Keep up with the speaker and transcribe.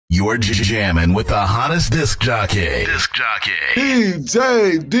You're jamming with the hottest disc jockey.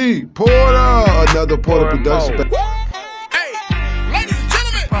 DJ D Porter, another Porter production. Hey, ladies and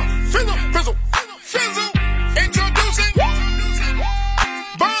gentlemen, Fizzle, introducing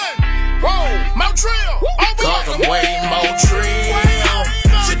Bud, Montreal, Cause I'm way Montreal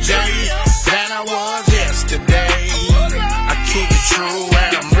today than I was yesterday. I keep it true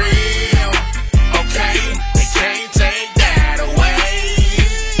and I'm real, okay? They can't take that away.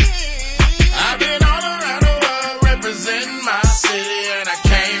 I've been all around the world representing my city, and I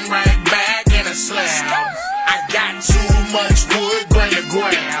came right back in a slab. I got too much wood, bring the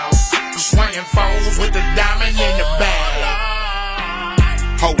ground. Swinging foes with the diamond in the bag.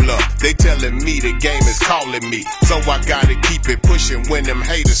 Hold up, they telling me the game is calling me, so I gotta keep it pushing when them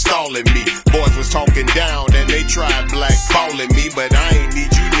haters stalling me. Boys was talking down and they tried blackballing me, but I ain't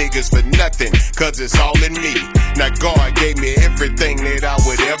need you niggas for nothing, cause it's all in me. Now God gave me everything that I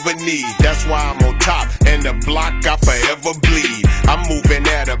would ever need. That's why I'm on top, and the block I forever bleed. I'm moving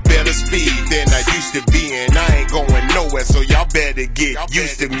at a better speed than I used to be, and I ain't going nowhere, so y'all better get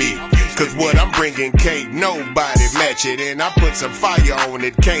used to me. Cause what I'm bringing can't nobody match it, and I put some fire on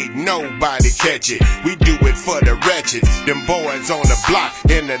it, can't nobody catch it. We do it for the ratchet. Them boys on the block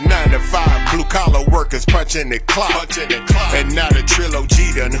in the 9-to-5, blue collar workers punching the clock. And now the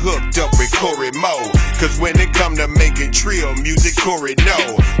trilogy done hooked up with Corey Moe. Cause when it come to making trill music, Corey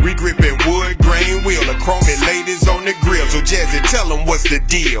know. We gripping wood, grain, wheel, the chromey ladies on the grill. So Jazzy, tell them what's the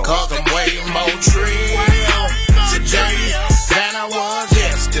deal. Cause I'm way Montreal today than I was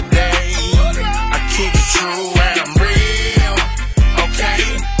yesterday. I keep it true and I'm real, okay?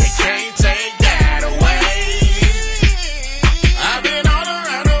 They can't take that away. I've been all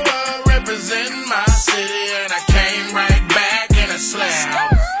around the world representing my city, and I came right back in a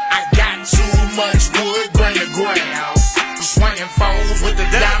slab. I got too much wood, bring the ground. Swinging foes with the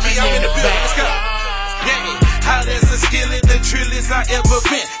diamond in the back. Hot as a skillet, the trillest I ever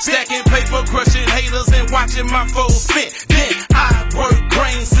been. Stacking paper, crushing haters, and watching my foes spin. Then I work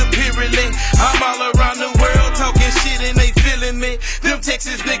grain superiorly. I'm all around the world talking shit and they feeling me. Them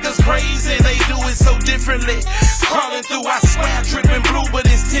Texas niggas crazy, they do it so differently. Crawling through, I swear, dripping blue, but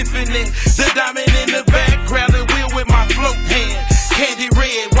it's Tiffany. The diamond in the background, the wheel with my float hand. Candy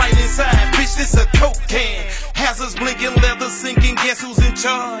red, white inside, bitch, this a Coke can. Hazards blinking, leather sinking, guess who's in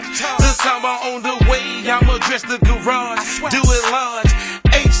charge? The summer on the way, I'ma dress the garage, do it large.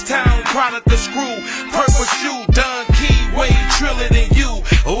 H-Town product, the screw, purple shoe, done key, way triller than you.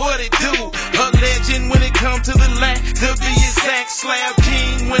 What it do? A legend when it come to the lack. To be exact, slab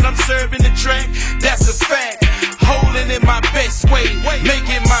king when I'm serving the track. That's a fact. Holding in my best way,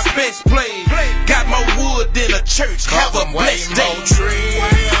 making my best play. Got more wood than a church. Have a blessed day.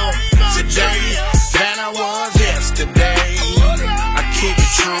 Montreal today than I was yesterday. I keep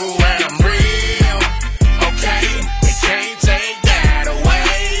it true and I'm real, okay? They can't take that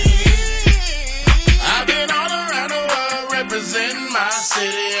away. I've been all around the world representing my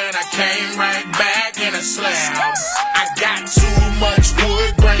city, and I came right back in a slab. I got too much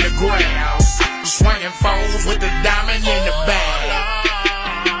wood, bring the ground. Swinging foes with the diamond in the bag.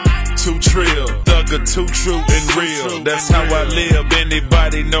 Too trill, thugger, too true and real. That's how I live.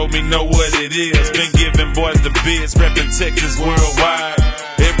 Anybody know me, know what it is. Been giving boys the biz, reppin' Texas worldwide.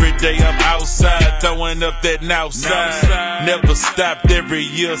 Every day I'm outside, throwing up that outside. Never stopped, every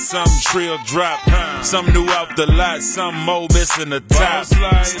year some trill drop. Some new off the lot, some more missing the top.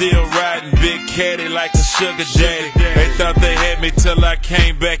 Still riding big caddy like a sugar daddy. They thought they had me till I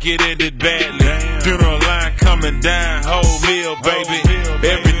came back, it ended badly. Funeral line coming down, whole meal, baby.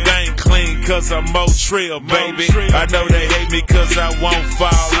 Everything clean cause I'm Montreal, baby. I know they hate me cause I won't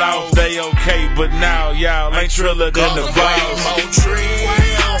fall off. They okay, but now y'all ain't triller than the boss.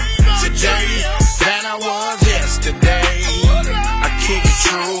 Montreal today than I was yesterday. I keep it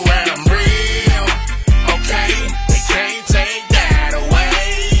true and I'm real, okay? They can't take that away.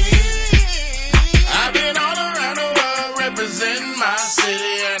 I've been all around the world representing my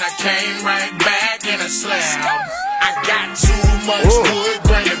city, and I came right back in a slab. I got too much wood,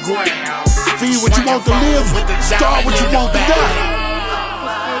 bring the ground. Feed what you want to live, start what you want to die.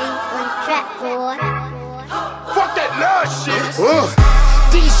 fuck that love shit.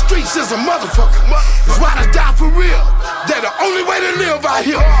 These streets is a motherfucker. It's why I die for real. They're the only way to live out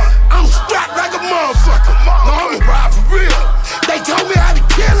here. I'm strapped like a motherfucker. No, I'm a ride for real. They told me how to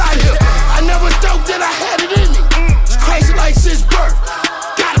kill out here. I never thought that I had it in me. It's crazy like since birth.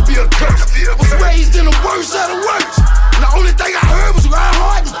 Gotta be a curse. Was raised in the worst of the worst. And the only thing I heard was ride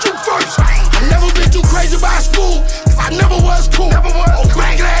hard and shoot first. I never been too crazy about school. I never was cool. On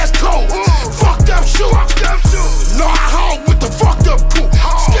ragged ass cone. Fucked up shoes. No, I hung with the fucked up crew.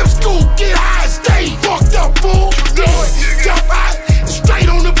 Skip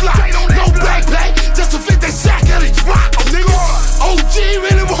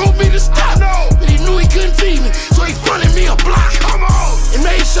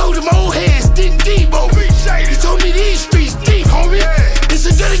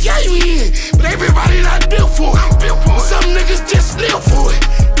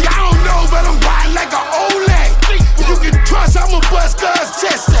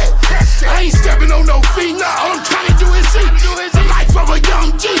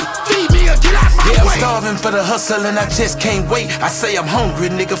for the hustle and I just can't wait. I say I'm hungry,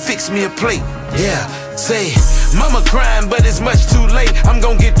 nigga, fix me a plate. Yeah, say, mama crying, but it's much too late. I'm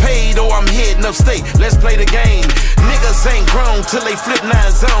gon' get paid or I'm heading upstate. Let's play the game. Niggas ain't grown till they flip 9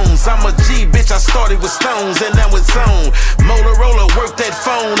 zones. I'm a G, bitch, I started with stones and now it's on. Motorola, work that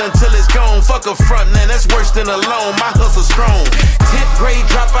phone until it's gone. Fuck a front, man, that's worse than a loan. My hustle strong. 10th grade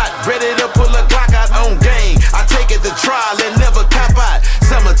dropout, ready to pull a Glock out on game. I take it to trial and never cop out.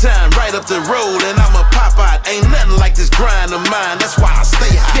 Summertime, right up the road and I'ma pop out. Ain't nothing like this grind of mine, that's why I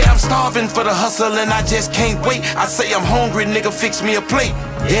stay high. Yeah, I'm starving for the hustle and I just can't wait. I say I'm hungry, nigga, fix me a plate.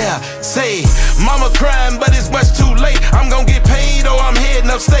 Yeah, say, mama crying, but it's much too late. I'm gon' get paid or I'm heading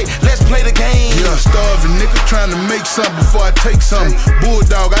upstate. Let's play the game. Yeah, starving nigga trying to make something before I take something.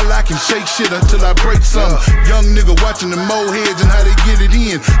 Bulldog, I like and shake shit until I break something. Young nigga watching the moleheads and how they get it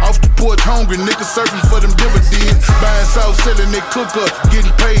in. Off the porch hungry, nigga surfing for them dividends. Buying south, selling they cook up,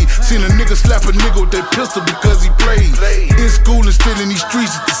 getting paid. Seen a nigga slap a nigga with that pistol because he played. In school and still in these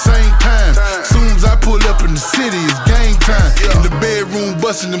streets at the same time. Soon as I pull up in the city, it's game time. In the bedroom,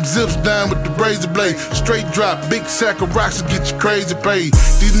 busting them zips down with the razor blade. Straight drop, big sack of rocks to get you crazy paid.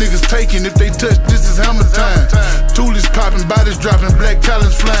 These niggas taking, if they touch, this is hammer time. Toolies popping, bodies dropping, black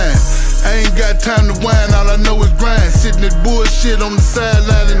talents flying. I ain't got time to whine, all I know is grind. Sitting at bullshit on the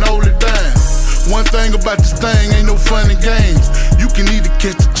sideline and hold it down. One thing about this thing, ain't no fun and games. You can either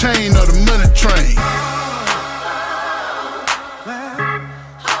catch the chain or the money train.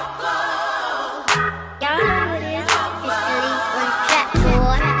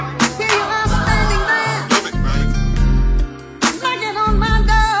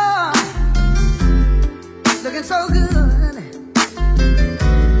 So good,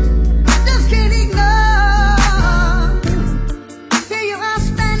 just can't ignore. Here you are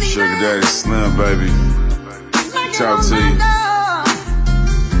standing. Sugar Daddy Slim, baby. Talk to you.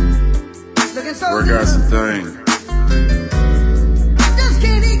 Work out some things. Just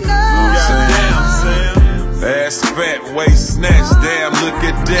can't ignore. Goddamn, ass fat, waist snatch. Damn, look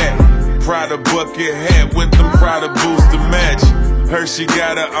at that. Prada bucket hat with them Prada boots to match. Her, she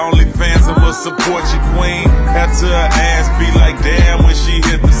got her OnlyFans and will support your queen. After her ass be like damn when she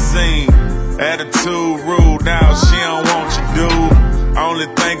hit the scene. Attitude rude, now she don't want you, dude. Only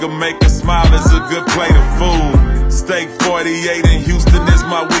thing will make her smile is a good plate of food. Steak 48 in Houston is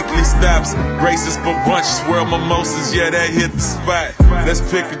my weekly stops. Races for brunch, swirl mimosas, yeah, that hit the spot. Let's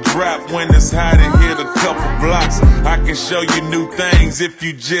pick a drop when it's hot and hit a couple blocks. I can show you new things if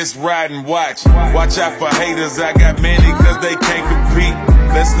you just ride and watch. Watch out for haters, I got many cause they can't compete.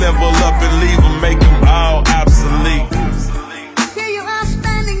 Let's level up and leave them, make them all obsolete. Here you are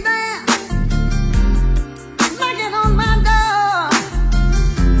standing there, knocking on my door,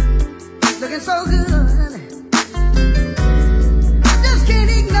 looking so good.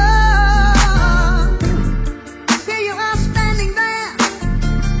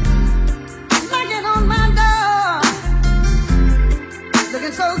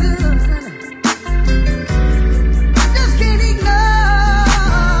 So good, just can't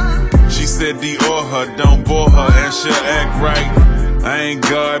ignore. She said Dior her, don't bore her, and she'll act right. I ain't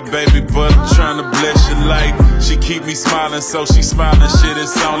God, baby, but I'm tryna bless your life. She keep me smiling, so she smiling, shit,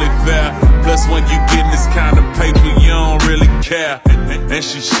 it's only fair. Plus, when you get this kind of paper, you don't really care. And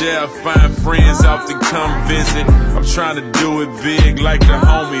she share, find friends often come visit. I'm tryna do it big, like the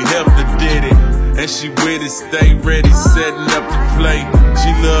homie Hefner did it. And she with it, stay ready, setting up the play. She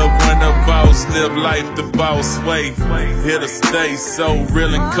love when her boss live life the boss way. Here to stay, so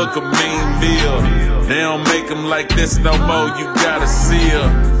real and cook a mean meal. They don't make them like this no more, you gotta see her.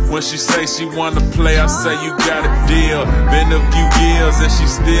 When she say she wanna play, I say you got a deal. Been a few years and she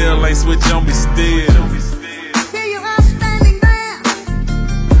still ain't switch on me still. Here you are standing there,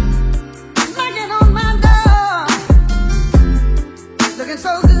 knocking on my door, looking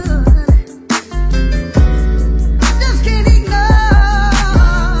so good.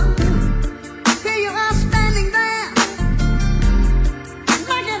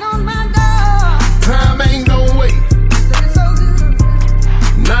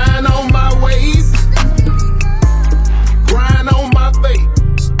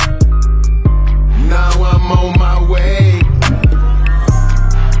 Now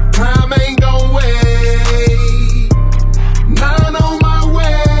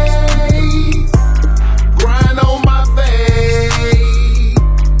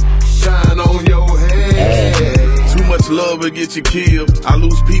never get you killed. I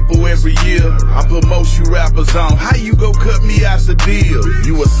lose people every year. I put most you rappers on. How you go cut me out the deal?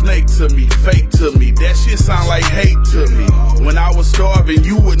 You a snake to me, fake to me. That shit sound like hate to me. When I was starving,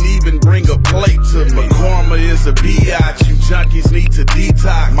 you wouldn't even bring a plate to me. Karma is a biatch. You junkies need to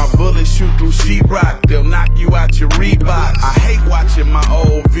detox. My bullets shoot through sheetrock. They'll knock you out your Reebok. I hate watching my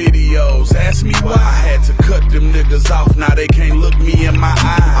old videos. Ask me why. I had to cut them niggas off. Now they can't look me in my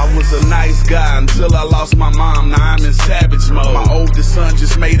eye. I was a nice guy until I lost my mom. Now I'm in savage mode. My oldest son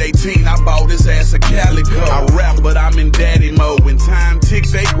just made 18. I bought his ass a calico. I rap, but I'm in daddy mode. When time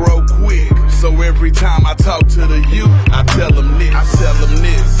ticks, they grow quick. So every time I talk to the youth, I tell them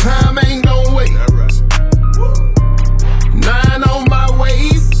this. Time ain't gon' wait. 9 on my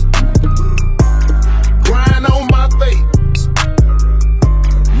waist, grind on my face.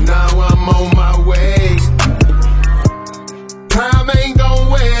 Now I'm on my way. Time ain't gon'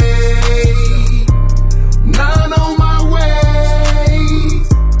 wait. 9 on my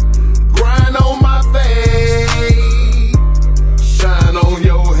waist, grind on my face, shine on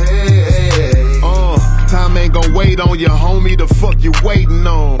your head. Time ain't gon' wait on you, homie. The fuck you waiting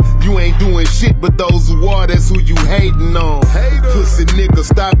on? You ain't doing shit, but those who are, that's who you hating on. Pussy nigga,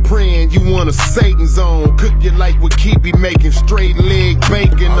 stop praying, you want a Satan zone. Cook you like what Keepy making straight leg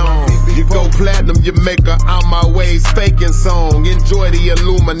bacon on. You go platinum, you make a on my ways faking song. Enjoy the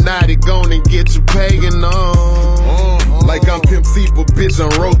Illuminati, gone and get your pagan on. Like I'm Pimp C, but bitch,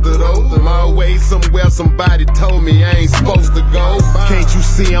 I'm wrote it over. My way somewhere somebody told me I ain't supposed to go. Can't you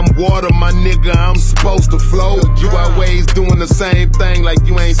see I'm water, my nigga, I'm supposed to flow. You always doing the same thing like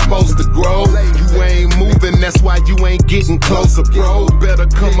you ain't supposed to grow. You ain't moving, that's why you ain't getting closer, bro. Better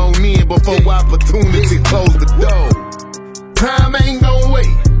come on in before opportunity close the door. Time ain't gon' wait.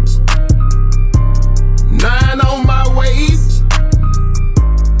 9 on my waist,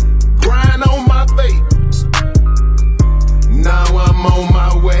 grind on my face. Now I'm on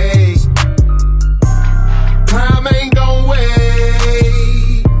my way. Time ain't gon'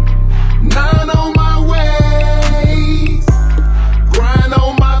 wait. 9 on my waist, grind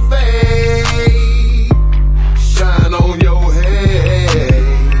on my face, shine on your head.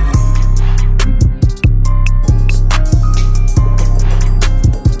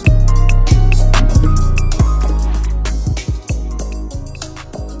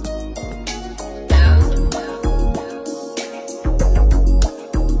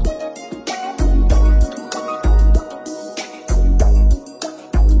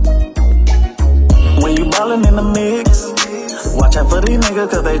 In the mix, watch out for these niggas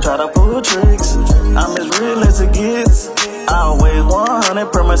cause they try to pull tricks. I'm as real as it gets. I always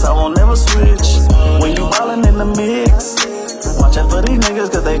 100, promise I won't never switch. When you ballin' in the mix, watch out for these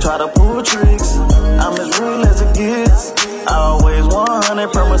niggas cause they try to pull tricks. I'm as real as it gets. I always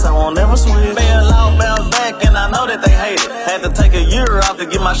 100, promise I won't never switch. Bail out, bounce back, and I know that they hate it. Had to take a year off to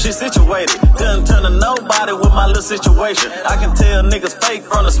get my shit situated. Couldn't turn to nobody with my little situation. I can tell niggas fake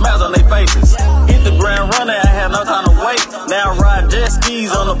from the smiles on their faces. Hit the ground running, I had no time to wait. Now I ride jet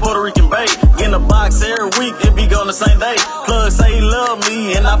skis on the Puerto Rican Bay. Get in the box every week, it be gone the same day. Plug say he love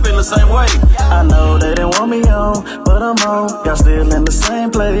me, and I feel the same way. I know they didn't want me on, but I'm on. Y'all still in the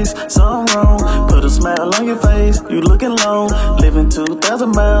same place, so I'm wrong. Put a smile on your face, you looking low. Living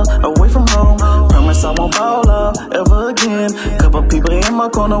 2,000 miles away from home. Promise I won't fall off ever again. Couple people in my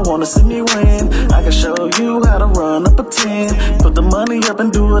corner wanna see me win. I can show you how to run up a 10. Put the money up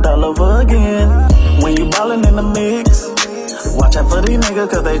and do it all over again. When you ballin' in the mix, watch out for these niggas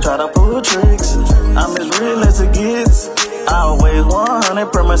cause they try to pull tricks. I'm as real as it gets. I always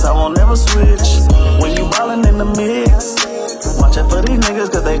 100, promise I won't never switch. When you ballin' in the mix, watch out for these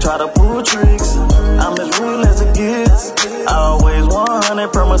niggas cause they try to pull tricks. I'm as real as it gets. I always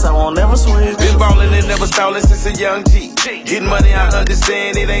 100, promise I won't never switch. Been ballin' and never stallin' since a young G. Getting money, I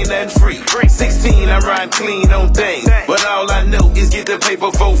understand it ain't nothing free. 16, I'm riding clean on things. But all I know is get the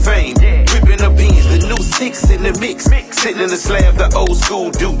paper for fame. Ripping the beans, the new 6 in the mix. Sitting in the slab, the old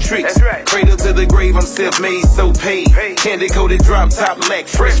school do tricks. Cradle to the grave, I'm self-made, so paid. Candy coated drop top, lack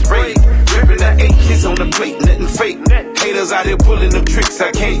fresh braid. Ripping the 8 kids on the plate, nothing fake. Haters out here pulling them tricks,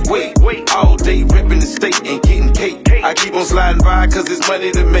 I can't wait. All day ripping the state and getting cake. I keep on sliding by cause it's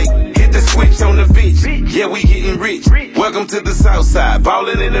money to make. Hit the switch on the bitch, yeah we getting rich. Welcome to the south side,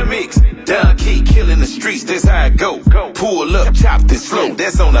 ballin' in the mix. Down key, killing the streets, that's how it go. Pull up, chop this flow,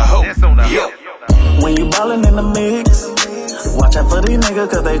 that's on the hoe. Yep. When you ballin' in the mix, watch out for these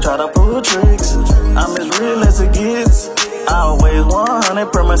niggas cause they try to pull tricks. I'm as real as it gets. I always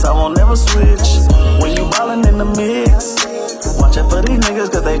 100, promise I won't never switch. When you ballin' in the mix, watch out for these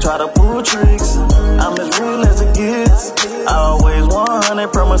niggas cause they try to pull tricks. I'm as real as it gets. I always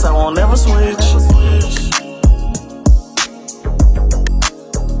 100, promise I won't never switch.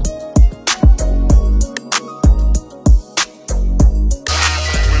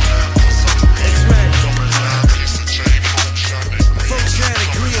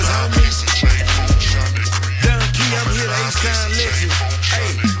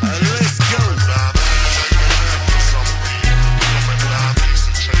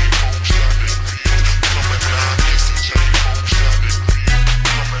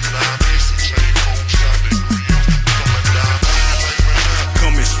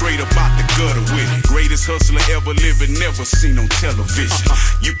 realest hustler ever living, never seen on television.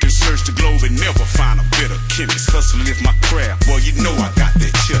 You can search the globe and never find a better chemist. Hustling is my craft, boy, you know I got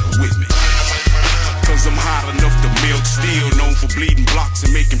that cheddar with me. Cause I'm hot enough to milk steel, known for bleeding blocks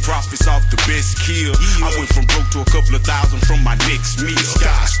and making profits off the best kill. I went from broke to a couple of thousand from my next meal.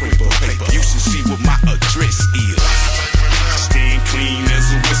 Skyscraper paper, you should see what my address is. Staying clean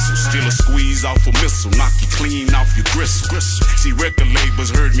as a whistle, still a squeeze off a missile, knock you clean off your gristle. See, record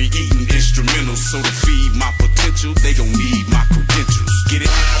labels heard me eating instrumentals, so to feed my potential, they don't need my credentials. Get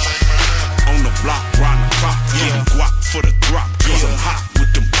it? On the block, round the clock, getting guap for the drop, cause I'm hot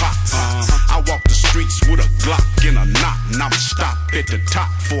with them pots. I walk the streets with a Glock and a knot, and I'ma stop at the top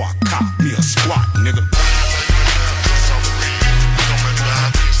before I cop me a squat, nigga.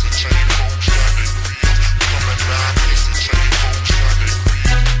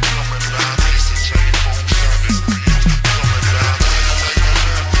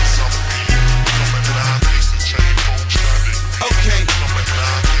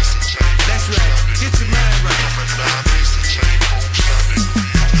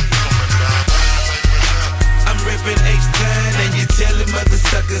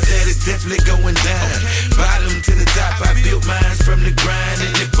 That is definitely going down. Bottom to the top, I built mines from the grind.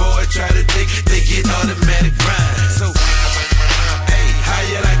 And the boy try to think they get automatic grind. So, hey, how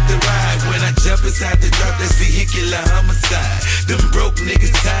you like to ride? When I jump inside the drop, that's vehicular homicide. Them broke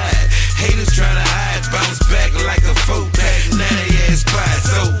niggas tired. Haters trying to hide, bounce back like a 4-pack, now they ass quiet.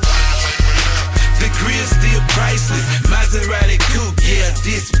 So, the grill still priceless. Maserati coupe, yeah,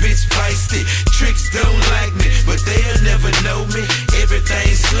 this bitch feisty. Tricks don't like me, but they'll never know me.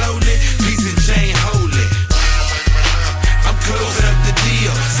 Everything slowly, piece and chain holy. I'm closing up the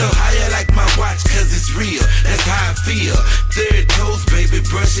deal, so how you like my watch, cause it's real. That's how I feel. Third coast, baby,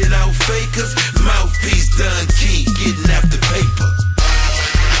 brushing off fakers. Mouthpiece done key, getting after paper.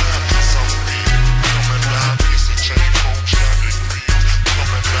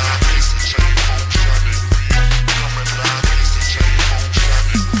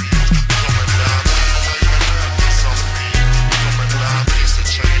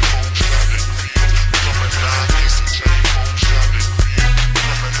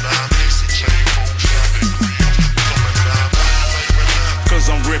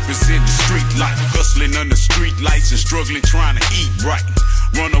 In the street life, hustling under street lights and struggling trying to eat right.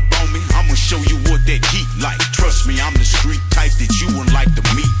 Run up on me, I'ma show you what that heat like. Trust me, I'm the street type that you wouldn't like to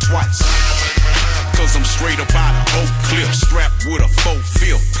meet twice. Cause I'm straight up out of Oak Cliff, strapped with a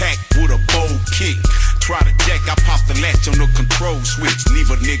 4-5 packed with a bold kick. Try to jack, I pop the latch on the control switch.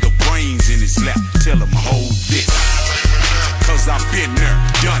 Leave a nigga brains in his lap, tell him hold this. Cause I've been there,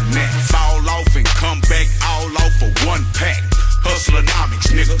 done that. Fall off and come back all off of one pack. Hustlenomics,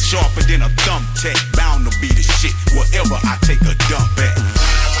 nigga, sharper than a thumbtack. Bound to be the shit, wherever I take a dump at.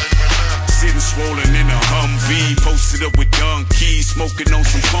 Sitting swollen in a Humvee, posted up with Don Keys, smoking on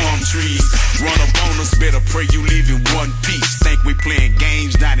some palm trees. Run up on us, better pray you leave in one piece. Think we playing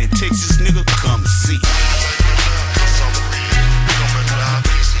games down in Texas, nigga? Come see.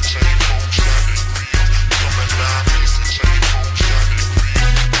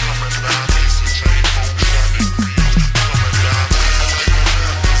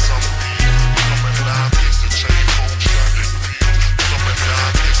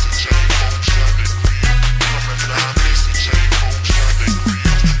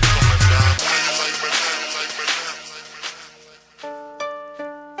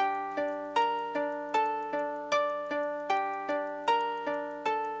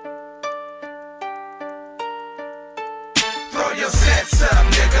 Throw your sets up,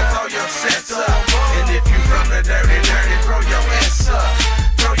 nigga, throw your sets up. And if you from the dirty, throw your ass up.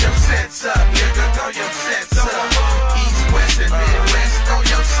 Throw your sets up, nigga, throw your sets up. East, west, and Midwest, throw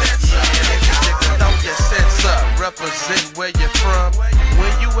your sets up. Nigga, throw your sets up. Represent where you're from.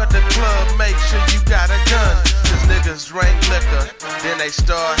 When you at the club, make sure you got a gun. Cause niggas drink liquor, then they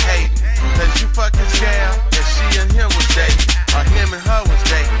start hating. Cause you fuck his gal, and she and him was dating. Or him and her was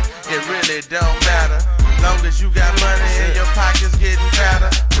dating. It really don't matter. Long as you got money and your pockets getting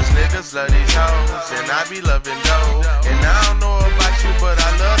fatter. Cause niggas love these hoes, and I be loving dough. And I don't know about you, but I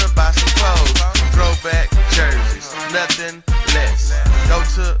love to buy some clothes. Throwback jerseys, nothing less. Go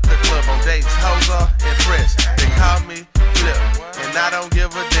to the club on dates, hoes are impressed. They call me Flip, and I don't give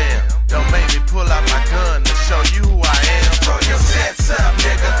a damn. Don't make me pull out my gun to show you who I am. Throw your sets up,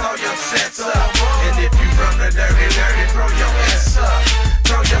 nigga, throw your sets up. And if you from the dirty, throw your ass up.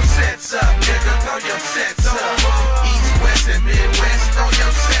 Throw your sets up, nigga, throw your sets up. East, west, and Midwest, throw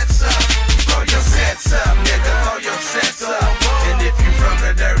your sets up. Throw your sets up, nigga, throw your sets up. And if you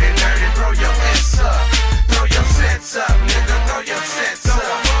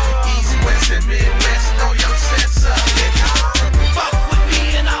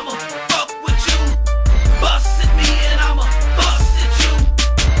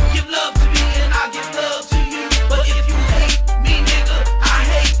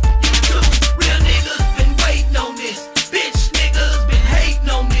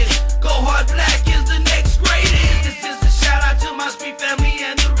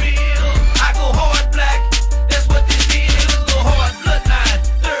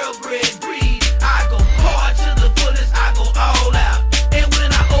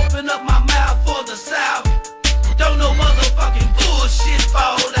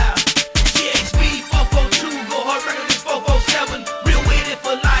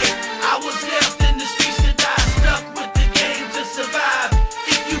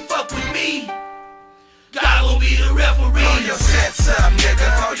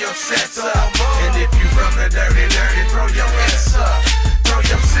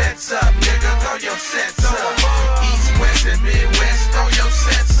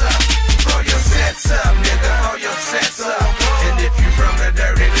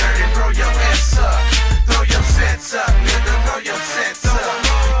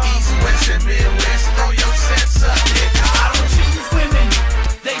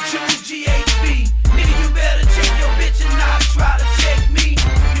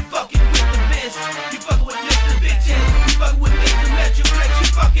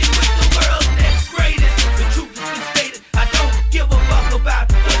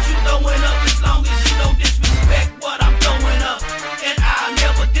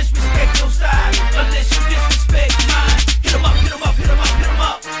disrespect your side unless you disrespect mine. Hit 'em up, hit 'em up, hit 'em up, hit 'em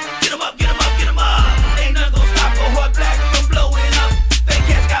up. Get 'em up, get 'em up, get 'em up. Ain't nothing gon' stop a hard black from blowing up. Fake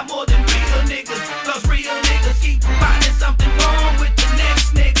cats got more than real niggas, cause real niggas keep finding something wrong with the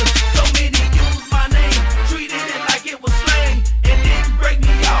next nigga. So many use my name, treated it like it was slang, and didn't break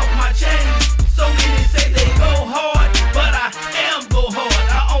me off my chain. So many say they go hard, but I am go hard.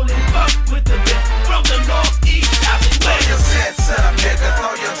 I only fuck with the best from the northeast, south and west. Throw your sets up, nigga,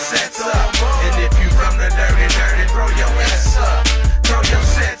 throw your sets up. And if you from the dirty, throw your ass up. Throw your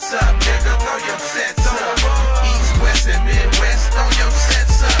sets up, nigga, throw your sets up. East, west, and Midwest, throw your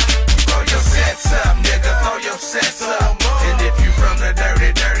sets up. Throw your sets up, nigga, throw your sets up. And if you from the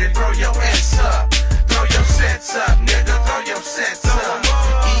dirty, throw your ass up. Throw your sets up, nigga, throw your sets up.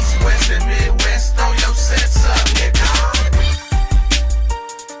 East, west, and Midwest, throw your sets up, nigga.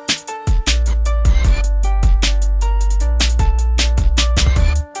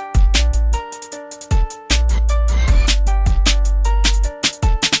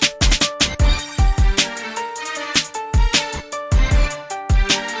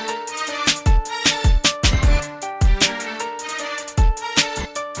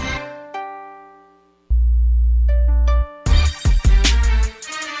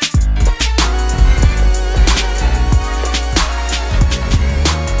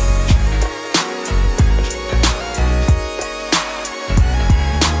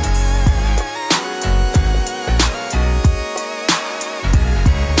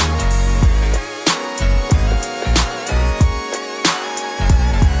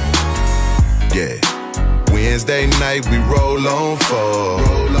 Wednesday night we roll on for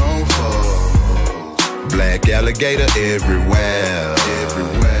black alligator everywhere.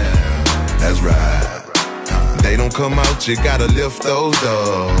 That's right. They don't come out, you gotta lift those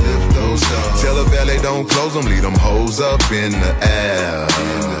doors. Tell the valet don't close them, leave them hoes up in the air.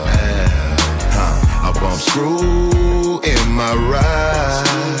 I bump screw in my ride.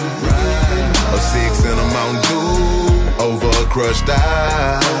 A 6 in a Mountain Dew over a crushed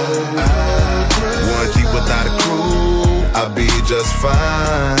eye. One Jeep without a crew, I'll be just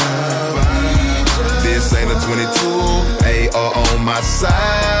fine. This ain't a 22, AR on my side.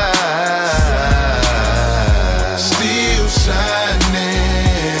 Still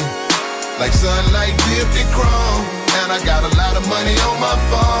shining like sunlight dipped in chrome. And I got a lot of money on my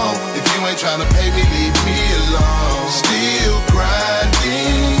phone. If you ain't tryna pay me, leave me alone. Still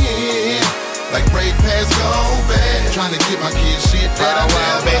grinding like break pass gone bad. Tryna get my kids shit that I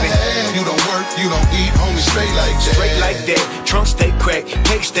never had. You don't work, you don't eat, homie, straight like that. Straight like that, trunk stay cracked,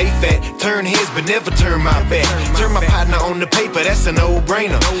 cake stay fat. Turn heads but never turn my back. Turn my partner on the paper, that's a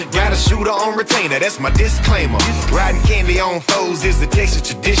no-brainer. Got a shooter on retainer, that's my disclaimer. Riding candy on foes is the Texas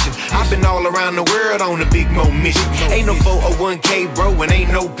tradition. I've been all around the world on a big mo mission. Ain't no 401k, bro, and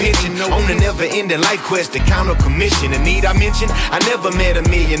ain't no pension. On a never-ending life quest to count a commission. And need I mention, I never met a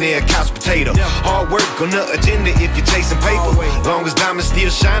millionaire couch potato. Hard work on the agenda if you're chasing paper. Long as diamonds still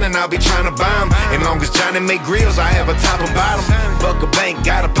shining, I'll be trying to buy them. And long as Johnny make grills, I have a top and bottom. Fuck a bank,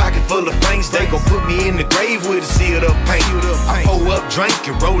 got a pocket full of things. They gon' put me in the grave with a sealed up paint. I pour up drink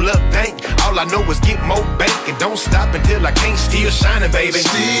and roll up dank. All I know is get more bank and don't stop until I can't. Still shining, baby.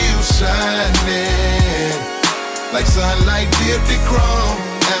 Still shining like sunlight dipped in chrome.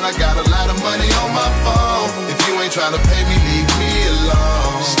 And I got a lot of money on my phone. If you ain't tryna pay me, leave me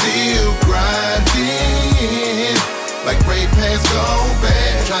alone. Still grinding like break pants gone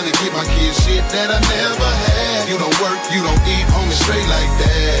bad. Tryna get my kids shit that I never had. You don't work, you don't eat, homie, straight like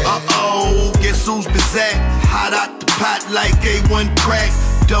that. Uh-oh, guess who's bizarre? Hot out the pot like A1 crack.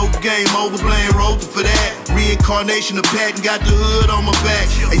 Dope game over, blame Rover for that. Reincarnation of Patton, got the hood on my back.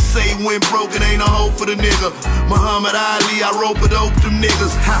 They say when broken ain't a hope for the nigga. Muhammad Ali, I rope it up them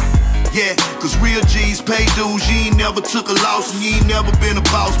niggas. Ha! Yeah, cause real G's pay dues. You ain't never took a loss and you ain't never been a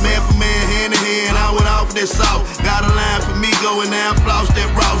boss. Man for man, hand in hand, I went off that south. Got a line for me going down, floss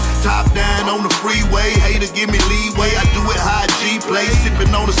that Rouse. Top down on the freeway, hater give me leeway. I do it high G play,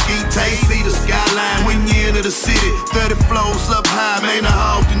 sipping on the ski taste. See the skyline when you enter the city. 30 floors up high, man, I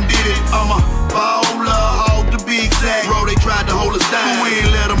often did it. I'm a baller, hog to be exact. Bro, they tried to hold us down, but we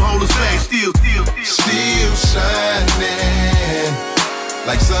ain't let them hold us back. Still shining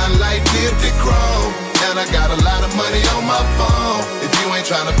like sunlight dipped in chrome. And I got a lot of money on my phone. If you ain't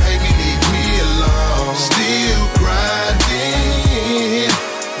tryna pay me, leave me alone. Still grinding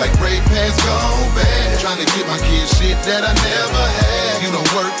like break pants gone bad. Tryna get my kids shit that I never had. You don't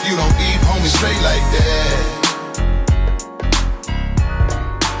work, you don't eat, homie, straight like that.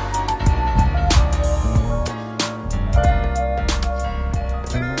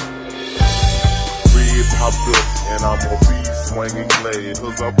 Popped up and I'm gonna be swinging glad.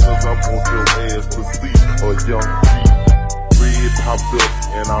 glad, cause I want your ass to see a young red popped up,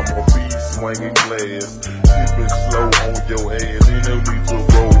 and I'm a beat swinging glass. Keeping slow on your ass, ain't no need to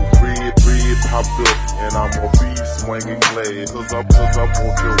roll. Red popped up, and I'm a beat swinging glass. Cause I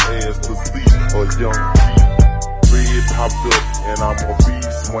want your ass to see a young red popped up, and I'm a beat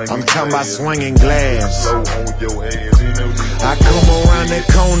swinging glass. I'm talking about swinging glass. Slow on your ass, ain't no need to I come around that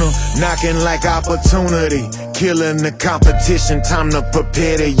corner, knocking like opportunity. Killing the competition, time to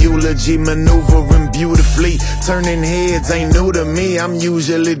prepare the eulogy. Maneuvering beautifully, turning heads ain't new to me. I'm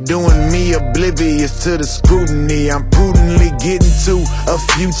usually doing me, oblivious to the scrutiny. I'm prudently getting to a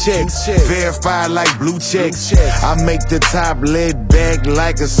few checks, verified like blue checks. I make the top lead back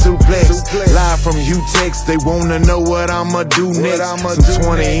like a suplex. Live from Utex, they wanna know what I'ma do next. Some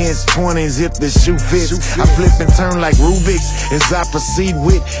 20-inch 20s if the shoe fits. I flip and turn like Rubik's as I proceed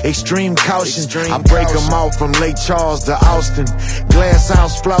with extreme caution. I break them off from Lake Charles to Austin. Glass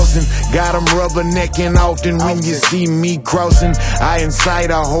house flossing, got them rubbernecking often. When you see me crossing, I incite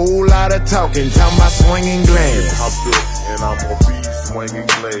a whole lot of talking. Talking about swinging glass. And I'm a beat swinging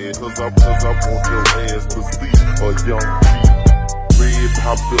glass. Cause I want your ass to see a young red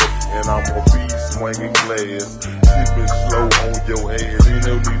popped up, and I'm a beat swinging glass. Keeping slow on your ass, ain't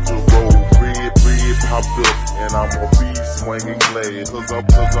no need to roll. Red popped up, and I'm a beat swinging glass. Cause I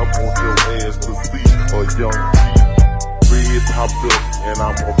want your ass to see a young red popped up, and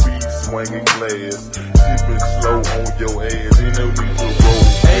I'm a beat swinging glass. Keeping slow on your ass, ain't no need to roll.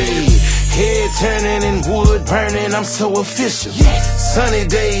 Hey, head turning and wood burning, I'm so official. Sunny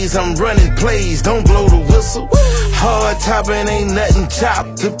days, I'm running plays, don't blow the whistle. Hard topping, ain't nothing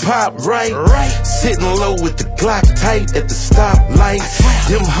chopped to pop right. Sitting low with the Glock tight at the stoplight.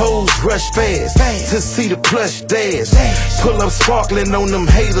 Them hoes rush fast to see the plush dash. Pull up sparkling on them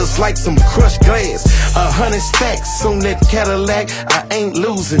haters like some crushed glass. 100 stacks on that Cadillac, I ain't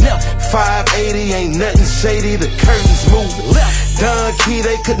losing. 580 ain't nothing shady, the curtains moving. Don Key,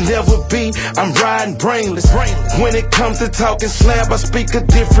 they could never be, I'm riding brainless. When it comes to talking slab, I speak a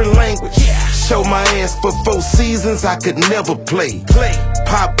different language. Show my ass for 4 seasons, I could never play.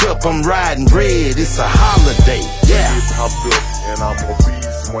 Popped up, I'm riding red, it's a holiday. Yeah. Popped up, and I'm a beat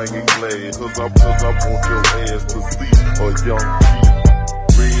swinging glass. Cause I want your ass to see a young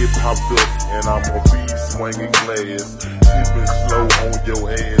red popped up, and I'm a beat swinging glass. Keeping slow on your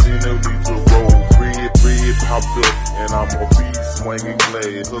ass, ain't no need to roll. Red popped up, and I'm a beat swinging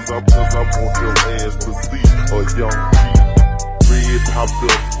glass. Cause I want your ass to see a young red popped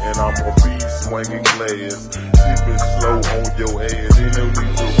up, and I'm a beat swinging glass. Keeping slow on your ass, ain't no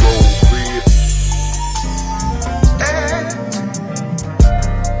need to roll. Red.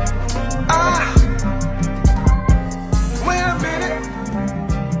 Wait a minute.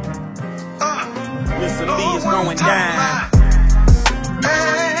 Listen, B is going down.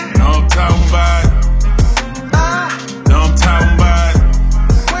 No, I'm talking about. No, I'm talking about.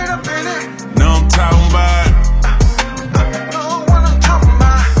 Wait a minute. No, I'm talking about. Know what I'm talking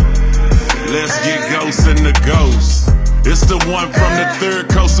about. Let's get ghosts in the ghost. It's the one from the third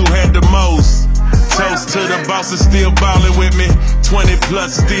coast who had the most. Toast to the bosses still ballin' with me. 20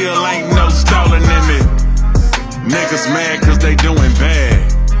 plus still ain't no stalling in me. Niggas mad cause they doing bad,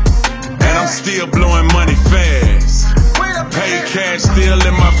 and I'm still blowing money fast. Paid cash still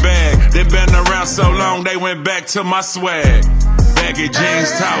in my bag. They been around so long they went back to my swag. Baggy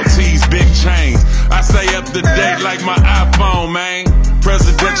jeans, tall tees, big chains. I stay up to date like my iPhone, man.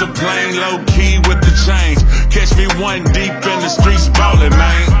 Presidential plane, low key with the change. Catch me one deep in the streets ballin',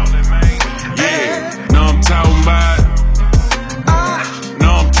 man. Yeah, know I'm talking about.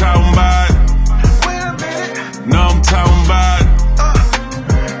 Know I'm talking about. Know I'm talking about.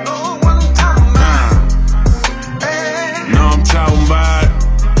 Know I'm talking about.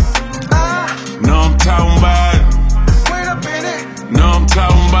 Know I'm talking about. Know I'm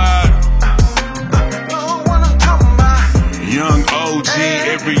talking about. Young OG,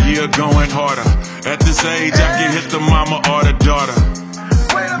 every year going harder. At this age, I can hit the mama or the daughter.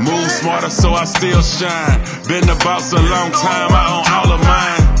 Move smarter so I still shine. Been the boss a long time, I own all of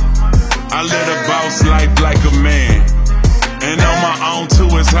mine. I live a boss life like a man, and on my own too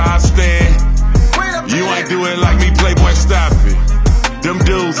is how I stand. You ain't do it like me, Playboy, stop it. Them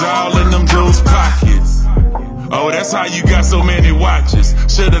dudes all in them dudes' pockets. Oh, that's how you got so many watches.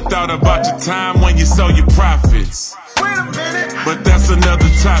 Should've thought about your time when you sold your profits. But that's another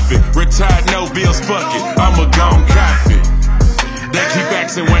topic. Retired, no bills, fuck it, I'ma gon' cop it. They keep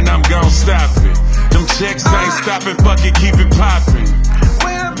asking when I'm gon' stop it. Them checks ain't stopping, fuck it, keep it poppin'.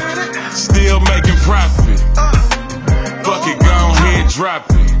 Still making profit. Fuck it, gon' ahead, drop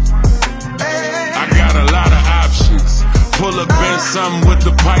it. I got a lot of options. Pull up in something with the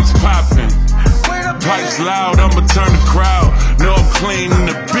pipes popping. Pipes loud, I'ma turn the crowd. No, I'm clean in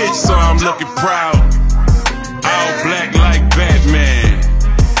the bitch, so I'm looking proud. All black like Batman.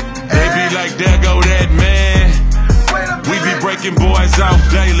 They be like, there go that man. We be breaking boys off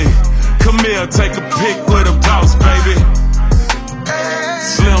daily. Come here, take a pic with a boss, baby.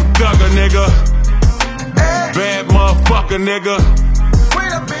 Slim thugger, nigga. Bad motherfucker, nigga.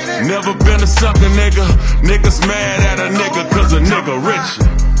 Never been a sucker, nigga. Niggas mad at a nigga cause a nigga rich.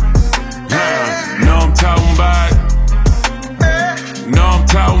 Know I'm talking about. Know I'm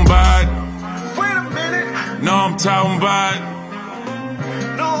talking about. Know I'm talking about.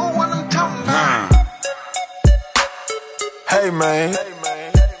 Know what I'm talking about. Hey man,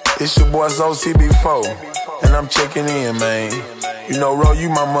 it's your boy OCB4, and I'm checking in, man. You know, Ro, you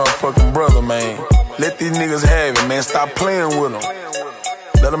my motherfucking brother, man. Let these niggas have it, man. Stop playing with them.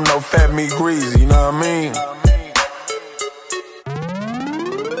 Let them know fat meat greasy, you know what I mean?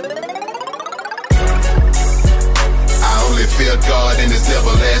 I only fear God in this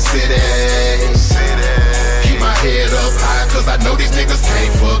devil-ass city. Keep my head up high, cause I know these niggas can't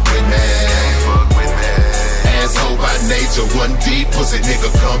fuck with me. Asshole by nature, one deep pussy nigga,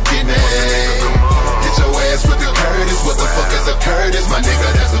 come get me. Hit your ass with the Curtis. What the fuck is a Curtis? My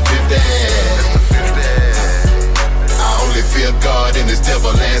nigga, that's a 50. I only fear God in this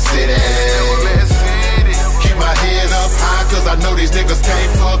devil-ass city. Keep my head up high, cause I know these niggas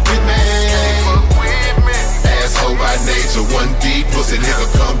can't fuck with me. Asshole by nature, one deep pussy nigga,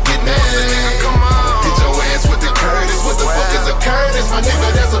 come get me. Hit your ass with the Curtis. What the fuck is a Curtis? My nigga,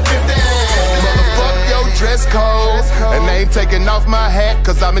 that's a 50. Motherfuck your dress code. And I ain't taking off my hat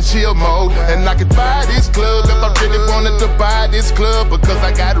cause I'm in chill mode. And I could buy this club if I really wanted to buy this club, because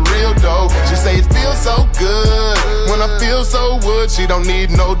I got real dough. She say it feels so good when I feel so wood. She don't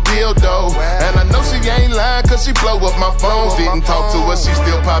need no dildo. And I know she ain't lying cause she blow up my phone. Didn't talk to her, she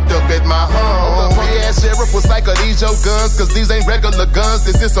still popped up at my home. Punk ass sheriff was like, are these your guns? Cause these ain't regular guns,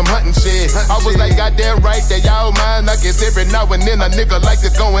 this is some hunting shit. I was like, goddamn right, they all mine. I guess every now and then a nigga like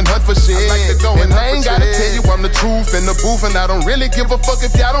to go and hunt for shit. And I ain't gotta tell you I'm the truth in the booth, and I don't really give a fuck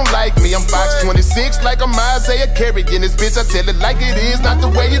if y'all don't like me. I'm Fox 26 like I'm Isaiah Carey in this bitch. I tell it like it is, not the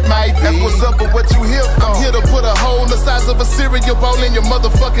way it might be. That's what's up with what you hear from. I'm here to put a hole the size of a cereal bowl in your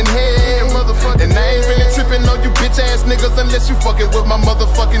motherfucking head. And I ain't really tripping on you bitch ass niggas unless you fucking with my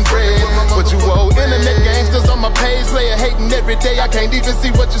motherfucking bread. But you old internet gangsters on my page, player hating every day. I can't even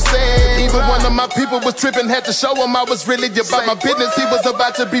see what you said. Even one of my people was tripping, had to show him I was really about my business. He was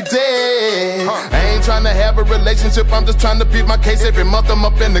about to be dead. I ain't trying to have a relationship, I'm just trying to beat my case. Every month I'm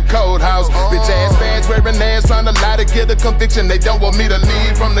up in the cold house. Bitch ass badge wearing ass, trying to lie to get a conviction. They don't want me to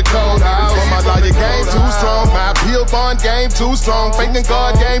leave from the cold house. But my lawyer game too strong, my appeal bond game too strong, faking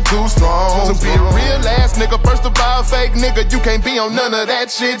God game too strong. To be a real ass nigga, first of all, fake nigga, you can't be on none of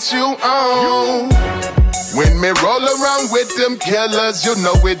that shit you own. When me roll around with them killers, you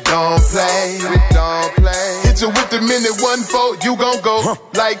know it don't play. It don't play. Hit you with the minute 1-4, you gon' go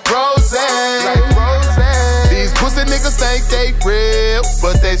like Rose. These pussy niggas think they real,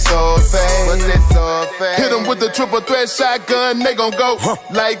 but they so fake. Hit them with the triple threat shotgun, they gon' go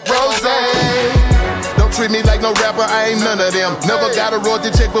like Rose. Don't treat me like no rapper, I ain't none of them. Never got a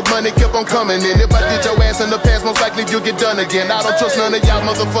royalty check, but money kept on coming in. If I did your ass in the past, most likely you'll get done again. I don't trust none of y'all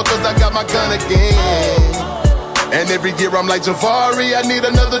motherfuckers, I got my gun again. And every year I'm like Javari, I need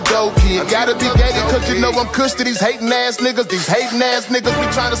another dope kid. Gotta be gated cause you know I'm cush to these hating ass niggas. These hating ass niggas be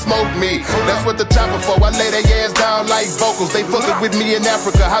trying to smoke me. That's what the chopper for, I lay their ass down like vocals. They fucking with me in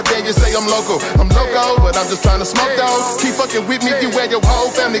Africa, how dare you say I'm local? I'm loco, but I'm just trying to smoke though. Keep fucking with me, you where your whole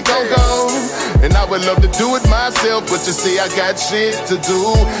family gon' go. And I would love to do it myself, but you see I got shit to do.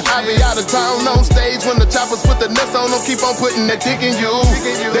 I be out of town on stage when the choppers put the nuts on them. Keep on putting that dick in you,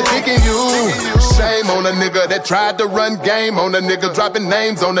 that dick in you. Shame on a nigga that tried to run game on a nigga, dropping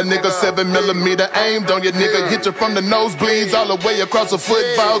names on a nigga. 7mm aimed on your nigga, hit you from the nosebleeds all the way across a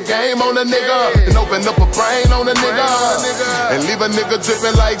football game on a nigga, and open up a brain on a nigga, and leave a nigga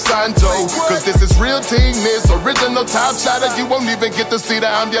dripping like Sancho. Cause this is real teamness, original top shotter. You won't even get to see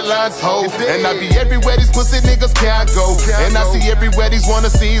that I'm your lines hoe. And I be everywhere these pussy niggas can't go, and I see everywhere these wanna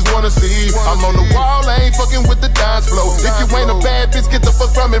see. I'm on the wall, I ain't fucking with the dance flow. If you ain't a bad bitch, get the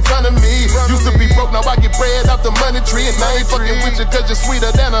fuck from in front of me. Used to be broke, now I get bread out the money tree. And I ain't fucking with you cause you're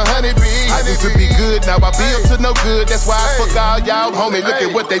sweeter than a honeybee. I used to be good, now I be up to no good. That's why I fuck all y'all, homie, look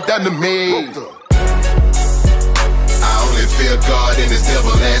at what they done to me. I only fear God in this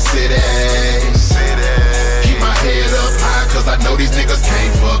devil-ass city. Keep my head up high cause I know these niggas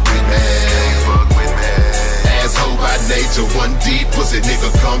can't fuck with me. Asshole by nature, one deep pussy nigga,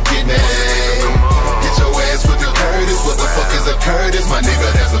 come get me. Get your ass with the Curtis. What the fuck is a Curtis? My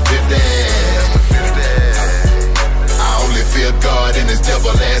nigga, that's a 50. I only fear God in this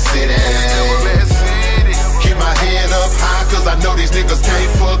devil ass city. Keep my head up high, cause I know these niggas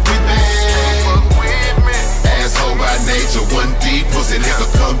can't fuck with me. Asshole by nature, one deep pussy nigga,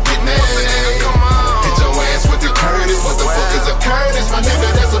 come get me. Get your ass with the Curtis. What the fuck is a Curtis? My nigga,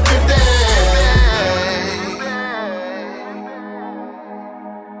 that's a 50.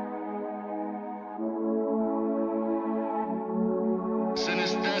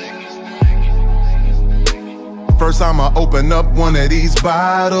 First I'ma open up one of these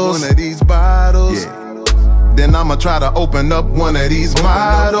bottles. Yeah. Then I'ma try to open up one of these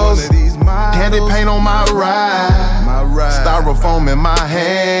models. Candy paint on my ride. Styrofoam in my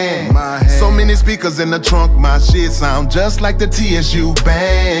hand. So many speakers in the trunk, my shit sound just like the TSU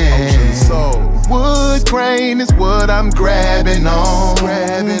band. Wood grain is what I'm grabbing on.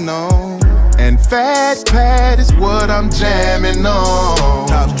 And fat pad is what I'm jamming on.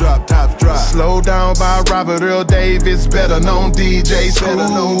 Tops drop. Slow down by Robert Earl Davis, better known DJ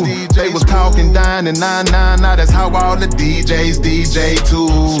Screw. They was talking, dining, 9-9, now that's how all the DJs DJ too.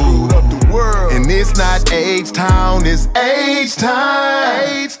 Screwed up the world. And it's not H-Town, it's H-Time.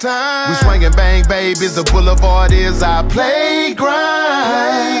 We swinging bang, babies, the boulevard is our playground.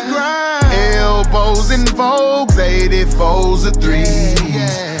 Elbows and Vogues, 84s or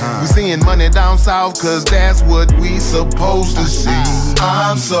 3s. We seeing money down south, cause that's what we supposed to see.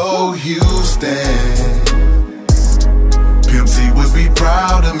 I'm so Houston. Pimp C would be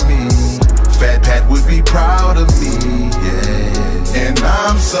proud of me. Fat Pat would be proud of me, yeah. And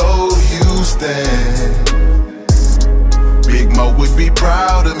I'm so Houston. Big Mo would be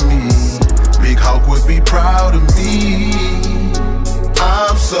proud of me. Big Hawk would be proud of me.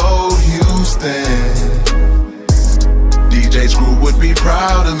 I'm so Houston. DJ Screw would be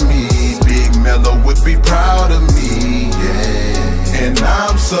proud of me. Big Mello would be proud of me, yeah. And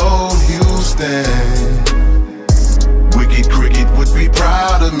I'm so Houston. Wicked Cricket would be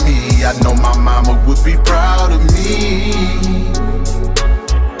proud of me. I know my mama would be proud of me.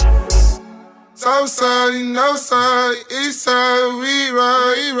 Southside, Northside, Eastside, we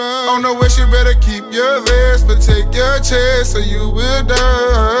ride. On the west, you better keep your vest, but take your chance or you will die.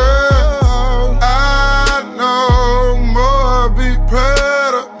 I know more, be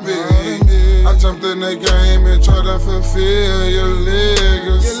proud of me. I jumped in the game and tried to fulfill your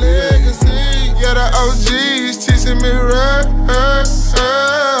legacy. Yeah, the OGs teaching me right.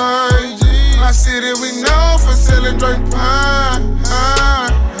 My city, we known for selling drink pine.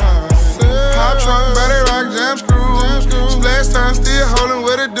 Pop trunk, body rock, jam screw. Splash time, still holding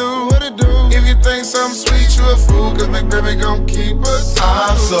what it do. If you think something sweet, you a fool, cause McBaby gon' keep us.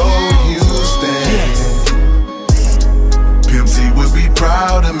 I'm so Houston. Pimp C would be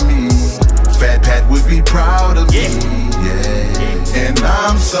proud of me. Fat Pat would be proud of me, yeah. And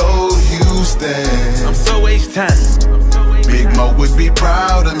I'm so Houston. I'm so H-Time. Big Mo would be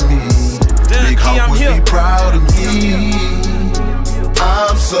proud of me. Big Hawk would be proud of me.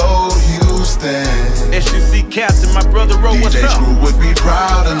 I'm so Houston. SUC Captain, my brother Ro, what's up? DJ Screw would be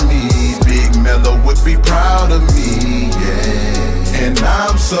proud of me. Big Mello would be proud of me, yeah. And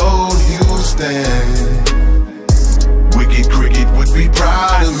I'm so Houston. Wicked Cricket would be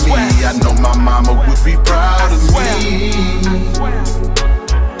proud of me. I know my mama would be proud of me.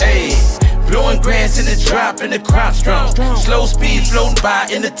 Hey, blowing grass in the drop and the crop strong. Slow speed floating by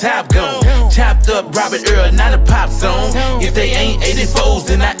in the top gun. Chopped up Robert Earl, not a pop song. If they ain't 84s,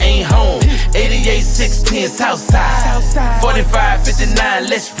 then I ain't home. 88, 610, Southside. 45, 59,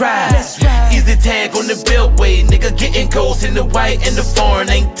 let's ride. Easy tag on the beltway. Nigga getting ghosts in the white and the foreign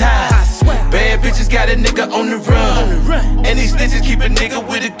ain't tied. Bad bitches got a nigga on the run. And these bitches keep a nigga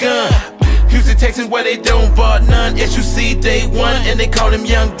with a gun. Houston, Texas, where they don't bar none. SUC day one, and they call him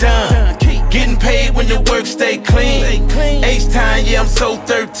Young Dunn. Getting paid when the work stay clean. H-Time, yeah, I'm so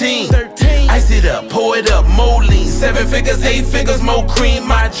 13. Ice it up, pour it up, more lean. 7 figures, 8 figures, more cream,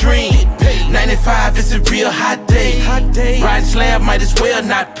 my dream. 95, it's a real hot day. Ride slam, might as well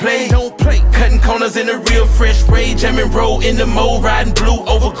not play. Cutting corners in a real fresh ray. Jamming roll in the mo, riding blue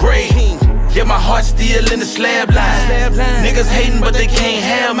over gray. Yeah, my heart still in the slab line. Niggas hating, but they can't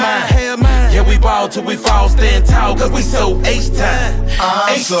have mine. Yeah, we ball till we fall, stand tall, cause we so H-Time.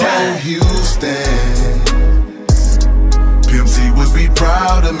 I'm so Houston. Pimp C would be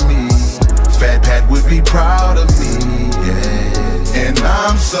proud of me. Fat Pat would be proud of me, yeah. And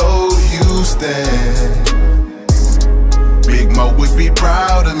I'm so Houston. Big Mo would be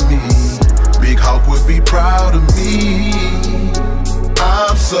proud of me. Big Hawk would be proud of me.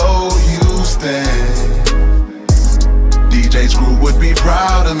 I'm so Houston. DJ Screw would be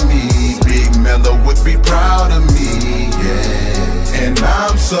proud of me. Big Mello would be proud of me, yeah. And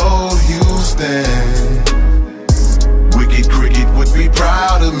I'm so Houston. Wicked Cricket would be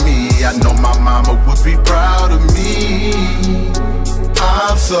proud of me. I know my mama would be proud of me.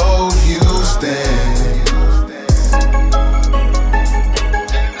 I'm so Houston.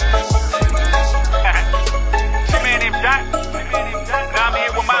 I'm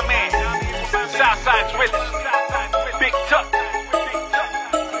here with my man, Southside Thrillers, Big Tuck.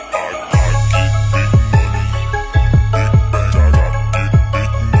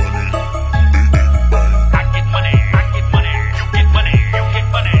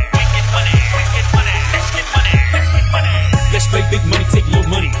 Let's play big money, take your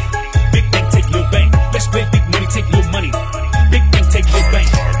money. Big bank, take your bank. Let's play big money, take your money. Big bank, take your bank.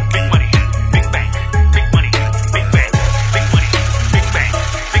 Big money, big bank, big money, big bank, big money, big bank,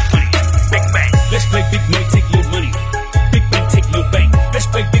 big money, big bank. Let's play big money, take your money. Big bank, take your bank. Let's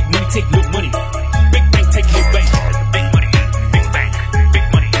play big money, take your money. Big bank, take your bank. Big money, big bank, big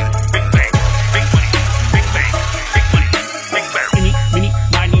money, big bank, big money, big bank, big money, big bank. Mini,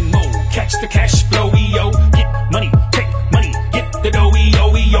 miny, mo. Catch the cash flow, yo. Get money, take money, get the dough,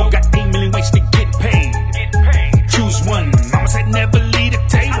 yo. Got 8 million ways to get paid. Choose one. Mama said never leave the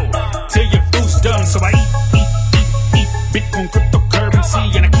table till your food's done. So I eat Bitcoin,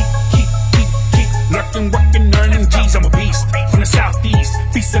 cryptocurrency, and I keep lurking, working, earning G's. I'm a beast from the southeast,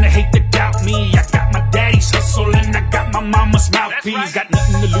 feasting. I hate to doubt me. I got my daddy's hustle and I got my mama's mouthpiece. Got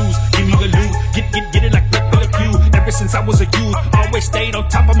nothing to lose, give me the loot. Get it like regular Q. Ever since I was a youth, always stayed on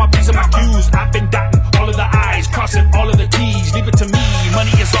top of my P's and my Q's. I've been dotting all of the I's, crossing all of the T's. Leave it to me,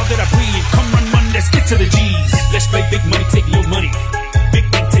 money is all that I breathe. Come run, let's get to the G's. Let's play big money, take your money.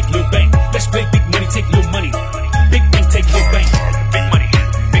 Big bank, take your bank. Let's play big money, take your money. Big bank, take your bank. Big money,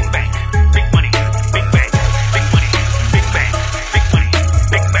 big bank, big money, big bank, big money, big bank, big money,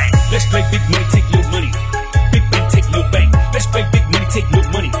 big bank. Let's play big money, take your money. Big bank, take your bank. Let's play big money, take your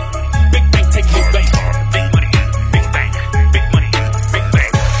money. Big bank, take your bank. Big money, big bank, big money, big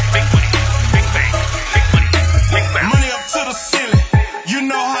bank, big money, big bank, big money, big bank. Money up to the ceiling, you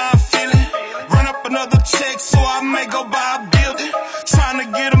know how I'm feeling. Run up another check so I may go buy a building. Trying to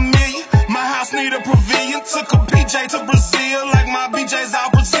get $1 million, my house need a pavilion. Took a PJ to Brazil like my BJ's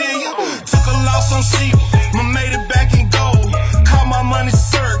out Brazilian. Took a loss on Shiva, but made it back in gold. Call my money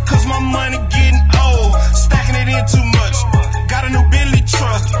sir, cause my money getting old. Stacking it in too much, got a new Bentley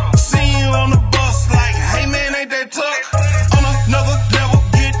truck. See you on the bus like, hey man, ain't that tough? On another level,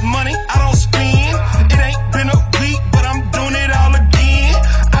 get money, I don't spend. It ain't been a week, but I'm doing it all again.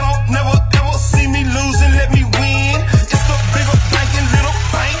 I don't never ever see me lose and let me win. It's the bigger bank and little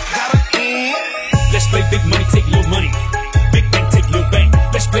bank gotta end. Let's play big money, take your money. Big bank, take your bank.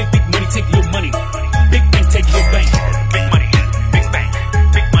 Let's play big money, take your money. Big bank, take your bank. Big money, big bank,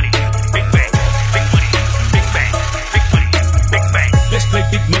 big money, big bank, big money, big bank, big money, big bank. Let's play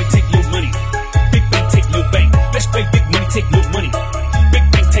big money, take your money. Big bank, take your bank. Let's play big money, take your money. Big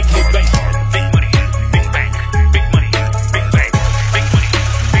bank, take your bank. Big money, big bank, big money, big bank, big money,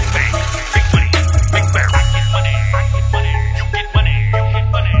 big bank, big money, big bank. I get money, you get money,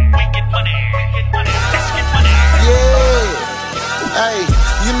 we get money, let's get money. Yeah, hey,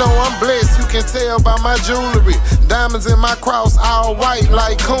 you know I'm blessed, you can tell by my jewelry. Diamonds in my cross, all white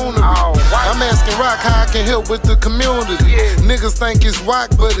like coonery. I'm asking Rock how I can help with the community. Niggas think it's rock,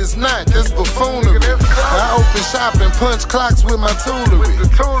 but it's not, that's buffoonery. I open shop and punch clocks with my toolery.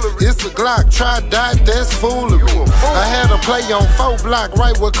 It's a Glock, try dot, that's foolery. I had a play on 4 block,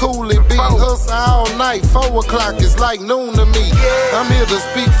 right where cool it be. Hustle all night, 4 o'clock, it's like noon to me. I'm here to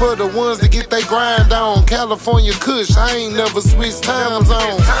speak for the ones that get they grind on. California Kush, I ain't never switched time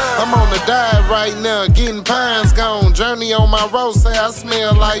zones. I'm on the diet right now, getting pines gone. Journey on my road, say I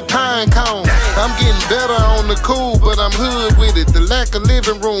smell like pine cones. I'm getting better on the cool, but I'm hood with it. The lack of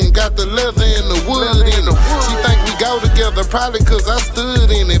living room got the leather and the wood in it. She think we go together, probably cause I stood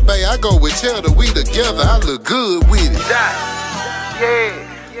in it. Babe, I go with cheddar, we together, I look good with it. Yeah,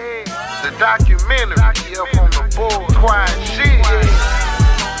 the documentary up on the board, quiet shit.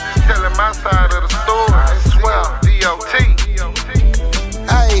 Just telling my side of the story, I swear, DOT.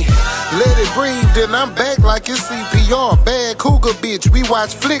 Hey, let it breathe, then I'm back like it's CPR. Bad cougar bitch, we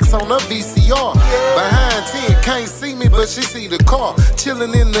watch flicks on a VCR. Behind 10, can't see me, but she see the car.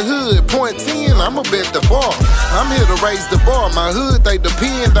 Chillin' in the hood, point 10, I'ma bet the bar. I'm here to raise the bar, my hood, they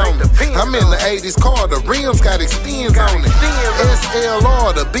depend on me. I'm in the 80s car, the rims got extends on it.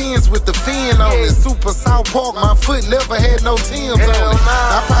 SLR, the Benz with the fin on it. Super South Park, my foot never had no Timbs on it.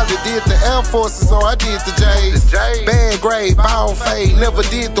 I probably either did the Air Forces or I did the J's. Bad grade, ball fade, never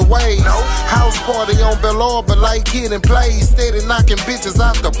did the waves. House party on Bel Arbor like Hidden Plays. Steady knocking bitches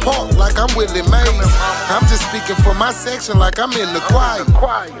out the park like I'm Willie Mays. I'm just speaking for my section like I'm in the choir.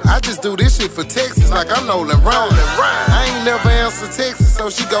 I just do this shit for Texas like I'm Nolan Ryan. I ain't never answer Texas, so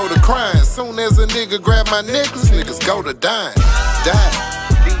she go to crying. Soon as a nigga grab my necklace, niggas go to dying.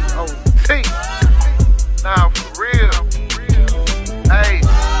 D-O-T. Nah, for real. Hey,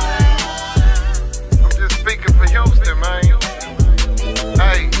 I'm just speaking for Houston, man.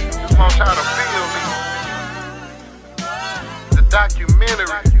 Hey, just want y'all to feel me. The documentary,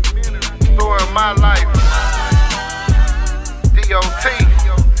 story of my life. D.O.T.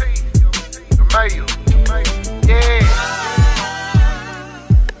 The mayor. Yeah.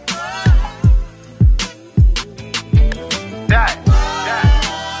 That.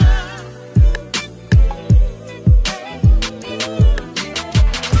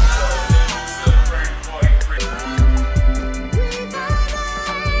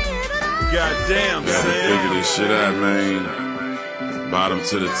 Goddamn, gotta Sam. figure this shit out, man. Bottom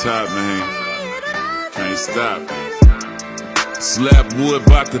to the top, man. Can't stop. Slap wood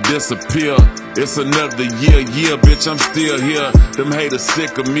about to disappear. It's another year, bitch, I'm still here. Them haters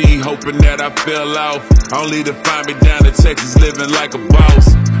sick of me, hoping that I fell off. Only to find me down in Texas living like a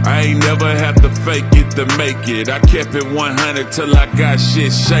boss. I ain't never have to fake it to make it. I kept it 100 till I got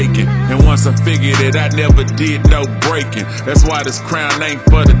shit shaking. And once I figured it, I never did no breaking. That's why this crown ain't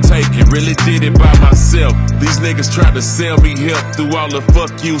for the taking. Really did it by myself. These niggas tried to sell me help. Through all the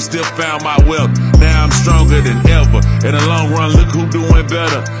fuck you, still found my wealth. Now I'm stronger than ever. In the long run, look who doing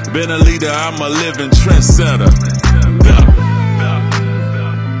better. Been a leader, I'm a living trendsetter.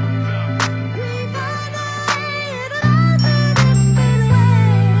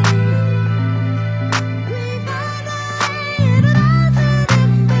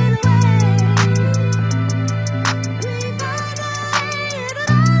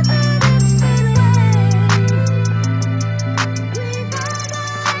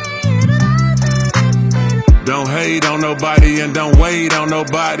 Don't hate on nobody and don't wait on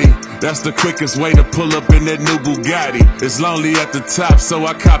nobody. That's the quickest way to pull up in that new Bugatti. It's lonely at the top, so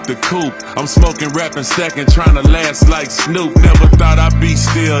I copped the coupe. I'm smoking, rapping, stacking, trying to last like Snoop. Never thought I'd be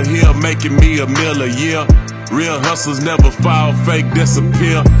still here, making me a meal a year. Real hustlers never fall, fake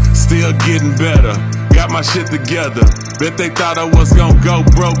disappear. Still getting better, got my shit together. Bet they thought I was gonna go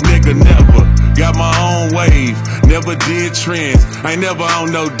broke, nigga, never. Got my own wave, never did trends. I ain't never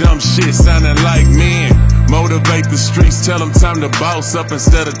on no dumb shit, sounding like men. Motivate the streets, tell them time to boss up.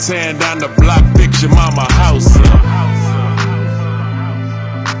 Instead of tearing down the block, fix your mama house up.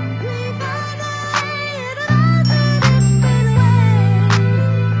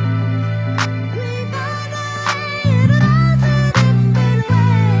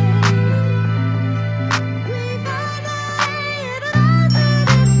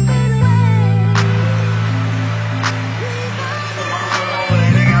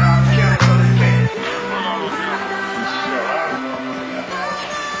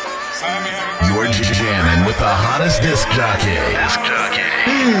 You're jamming with the hottest disc jockey.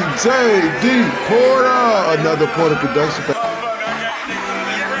 DJ D Porter, another Porter production.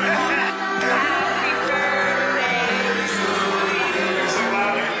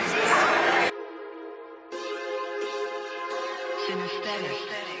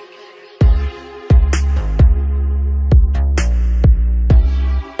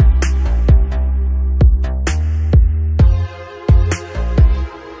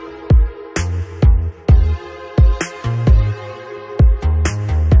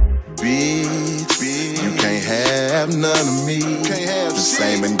 None of me. The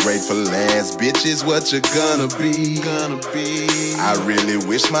same ungrateful ass bitch is what you're gonna be. I really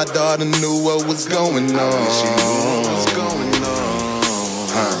wish my daughter knew what was going on.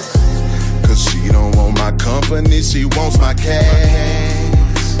 Cause she don't want my company, she wants my cash.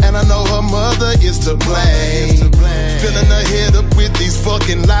 And I know her mother is to blame. Filling her head up with these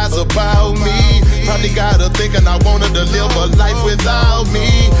fucking lies about me. Probably got her thinking I want her to live a life without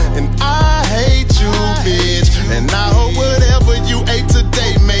me. And I hate you, bitch. And I hope whatever you ate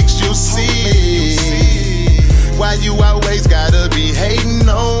today makes you see why you always gotta be hating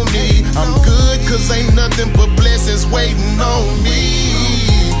on me. I'm good cause ain't nothing but blessings waiting on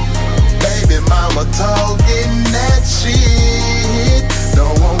me. Baby mama talking that shit.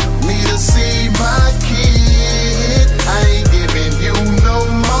 Don't want me to see my kid. I ain't giving you no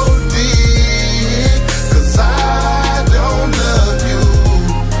more dick, cause I don't love you.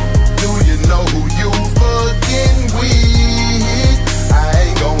 Do you know who you fucking with? I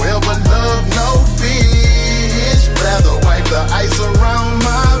ain't gon' ever love no bitch. Rather wipe the ice around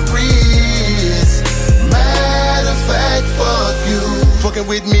my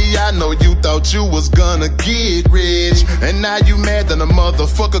with me, I know you thought you was gonna get rich. And now you mad than a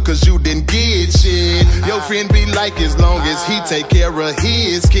motherfucker cause you didn't get shit. Your friend be like, as long as he take care of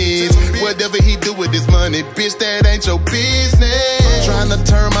his kids, whatever he do with his money, bitch, that ain't your business. Tryna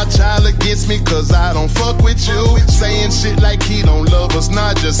turn my child against me cause I don't fuck with you. Saying shit like he don't love us,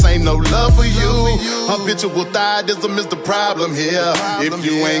 nah, just ain't no love for you. Habitual thightism is the problem here. If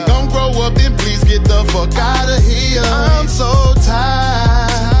you ain't gon' grow up, then please get the fuck out of here. I'm so tired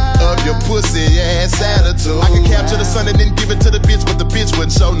of your pussy ass attitude. I can capture the sun and then give it to the bitch, but the bitch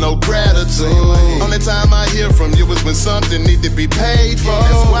wouldn't show no gratitude. Only time I hear from you is when something need to be paid for.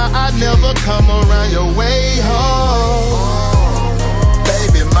 That's why I never come around your way home.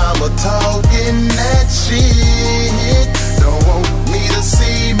 Baby mama talking that shit, don't want me to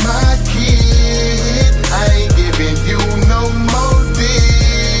see my kid. I ain't giving you no more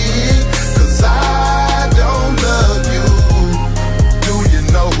dick, cause I don't love you. Do you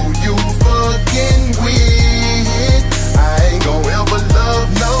know who you fucking with? I ain't gon' ever love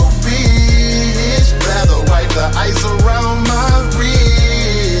no bitch. Rather wipe the ice around my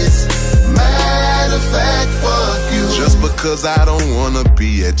wrist. Matter of fact, fuck you. Just because I don't wanna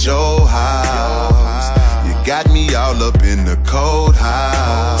be at your house, you got me all up in the cold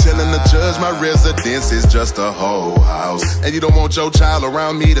house. Telling the judge my residence is just a whole house. And you don't want your child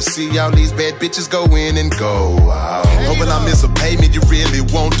around me to see all these bad bitches go in and go out. Hoping I miss a payment, you really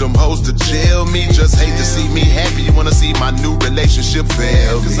want them hoes to jail me. Just hate to see me happy, you wanna see my new relationship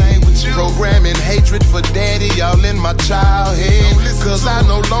fail me. Programming hatred for daddy all in my child head, cause I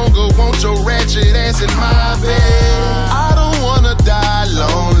no longer want your ratchet ass in my bed. I don't wanna die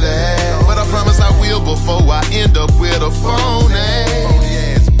lonely, but I promise I will before I end up with a phony.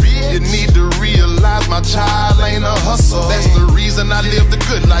 You need to realize my child ain't a hustle. That's the reason I live the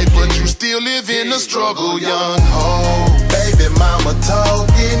good life, but you still live in the struggle, young hoe. Baby mama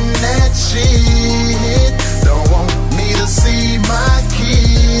talking that shit, don't want me to see my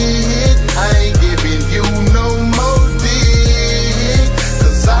kid. I ain't giving you no more dick,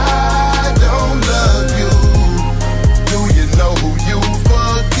 cause I don't love you. Do you know who you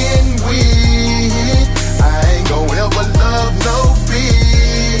fucking with? I ain't gon' ever love no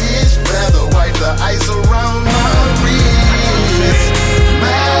bitch. Rather wipe the ice around my wrist.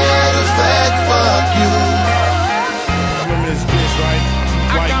 Matter of fact, fuck you. I remember this bitch, right?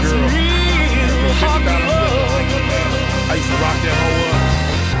 White girl. I used to rock that hoe up.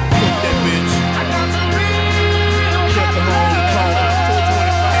 Cook that bitch. Kept the hoe on the corner.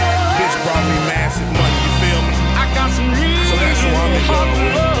 Bitch brought me massive money, you feel me? So that's who I'm in love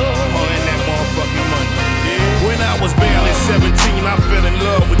with. Her and that motherfucking money. When I was barely 17, I fell in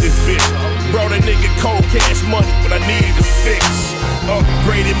love with this bitch. Brought a nigga cold cash money, but I needed a fix.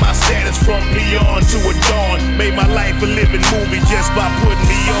 Upgraded my status from beyond to a dawn. Made my life a living movie just by putting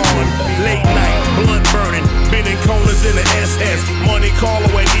me on. Late night, blunt burning, bending corners in the SS. Money caller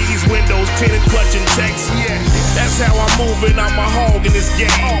at these windows, tinted, clutching checks. That's how I'm moving, I'm a hog in this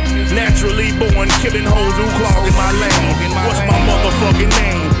game. Naturally born, killing hoes who clogging my lane. What's my motherfucking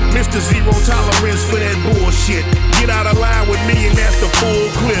name? Mr. Zero Tolerance for that bullshit. Get out of line with me and that's the full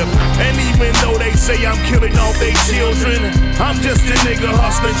clip. And even though they say I'm killing off their children, I'm just a nigga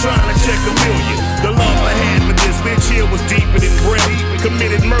hustling trying to check a million. The love I had for this bitch here was deeper than breath.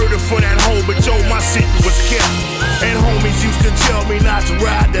 Committed murder for that hoe, but yo, my secret was kept. And homies used to tell me not to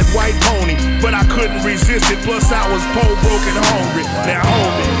ride that white pony, but I couldn't resist it, plus I was poor, broke, and hungry. Now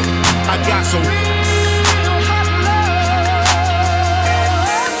homie, I got some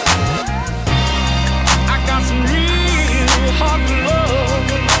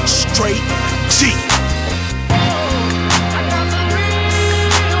straight G.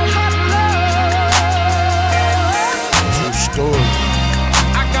 True story.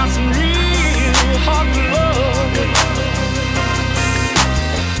 I got some real hot love.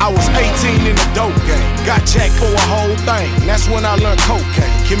 I was 18 in the dope game, got jacked for a whole thing. That's when I learned cocaine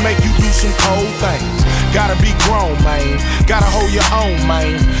can make you do some cold things. Gotta be grown, man. Gotta hold your own,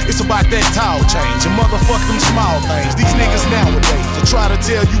 man. It's about that tall change and motherfuck them small things. These niggas nowadays will try to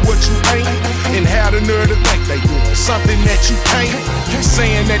tell you what you ain't and have the nerve to think they doing something that you can't.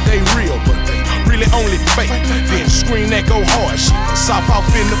 Saying that they real, but they really only fake. Then scream that go hard shit, soft off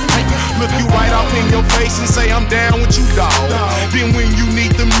in the paint. Look you right off in your face and say I'm down with you, dawg. Then when you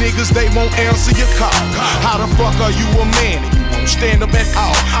need them niggas, they won't answer your call. How the fuck are you a man and you won't stand up at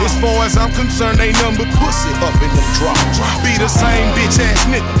all? As far as I'm concerned, ain't nothing but pussy up in them drawers. Be the same bitch ass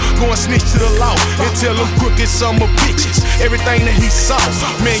nigga, go and snitch to the law and tell them crooked summer bitches everything that he saw.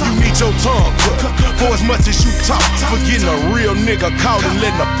 Man, you need your tongue cut for as much as you talk. For getting a real nigga caught and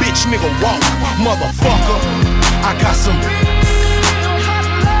letting a bitch nigga walk. Motherfucker, I got some real hot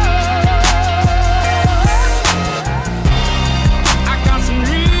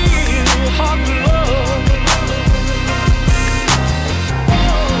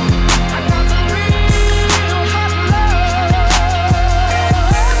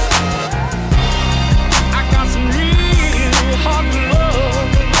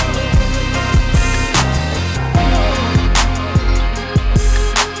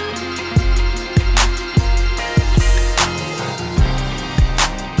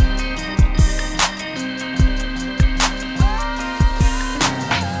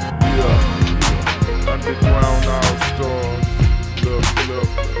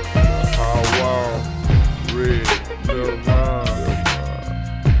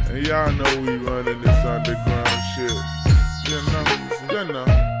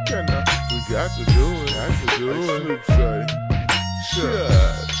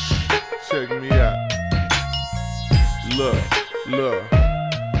Check me out. Look.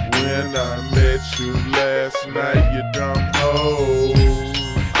 When I met you last night, you dumb hoe.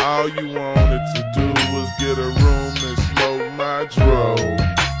 All you wanted to do was get a room and smoke my dro.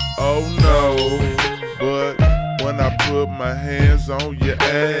 Oh no, but when I put my hands on your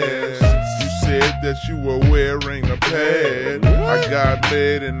ass, you said that you were wearing a pad. I got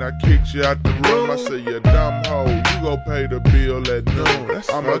mad and I kicked you out the room. I said, you dumb hoe, you go pay the bill at noon.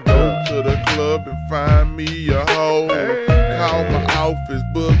 I'ma go to the club and find me a hoe. Call my office,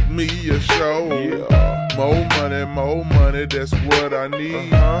 book me a show. More money, that's what I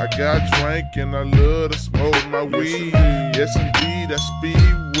need. I got drink and I love to smoke my weed. Yes indeed, I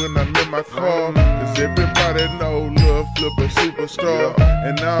speed when I'm in my car. Cause everybody know Lil Flip a superstar.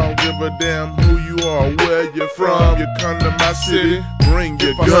 And I don't give a damn who you are, where you from. You come to my city, bring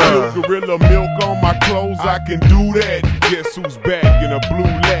your gun. If I spill gorilla milk on my clothes, I can do that. Guess who's back in a blue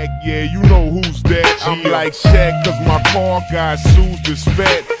lack? Yeah, you know who's that. I'm like Shaq, cause my car got soothed is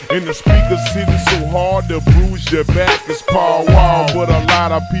fat. And the speakers hitting so hard to bruise your back. It's Paul Wall, but a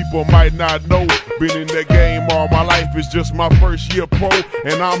lot of people might not know. Been in that game all my life, it's just my first year pro.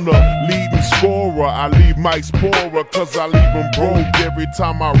 And I'm the leading scorer. I leave Mike's poorer, cause I leave him broke. Every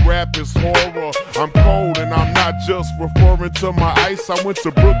time I rap it's horror. I'm cold and I'm not just referring to my ice. I went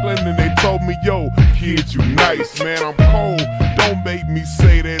to Brooklyn and they told me, yo, kid, you nice. Man, I'm cold, don't make me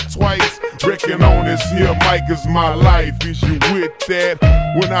say that twice. Reckon on this here mic is my life. Is you with that?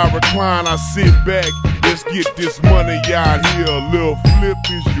 When I recline, I sit back. Let's get this money out here. Lil Flip,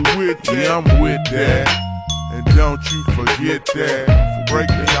 is you with that? Yeah, I'm with that. And don't you forget that. Break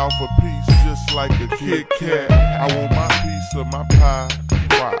me off a piece just like a Kit Kat. I want my piece of my pie.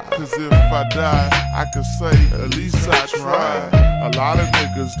 Why? Cause if I die, I could say at least I tried. A lot of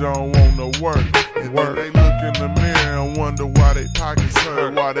niggas don't want no work. And then they look in the mirror and wonder why they pockets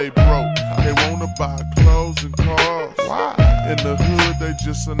hurt, why they broke. They wanna buy clothes and cars. Why? In the hood, they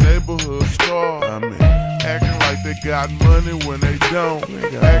just a neighborhood star. I mean, acting like they got money when they don't.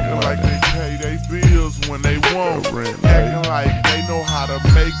 Acting like they pay their bills when they won't. Acting like they know how to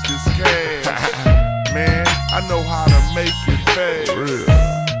make this cash. Man, I know how to make it fast.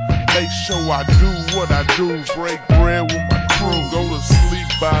 Make sure I do what I do. Break bread with my crew. Go to sleep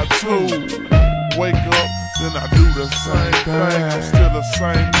by 2. Wake up, then I do the same thing. I'm still the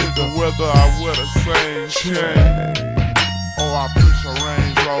same nigga, whether I wear the same chain or I push a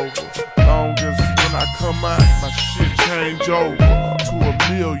Range Rover. Long as when I come out, my shit change over to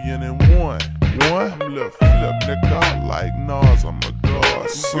 1,000,001. I'm Lil Flip, nigga, I like Nas, I'm a god.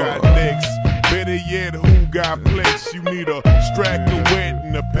 Who got next? Better yet, who got flex? You need a strap of wet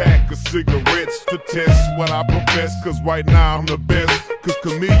and a pack of cigarettes to test what I profess. Cause right now I'm the best. Cause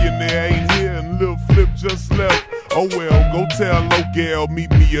Chameleon there ain't here and Lil Flip just left. Oh well, go tell Logal,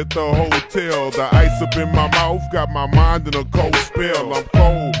 meet me at the hotel. The ice up in my mouth got my mind in a cold spell. I'm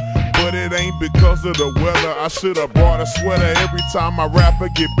cold, but it ain't because of the weather. I should've brought a sweater. Every time I rap I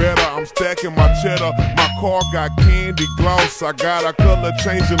get better. I'm stacking my cheddar. My car got candy gloss. I got a color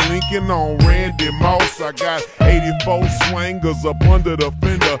changing Lincoln on Randy Moss. I got 84 swangers up under the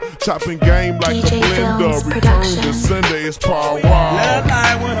fender. Chopping game like a blender. Return to Sunday, it's Paul Wall. Love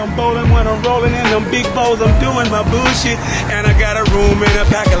night when I'm bowling, when I'm rolling in them big bowls, I'm doing my bullshit. And I got a room and a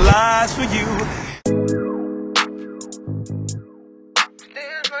pack of lies for you.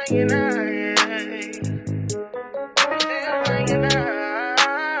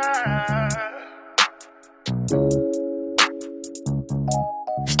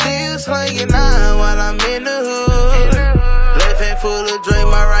 Still slinging on while I'm in the hood. Left hand full of Dre,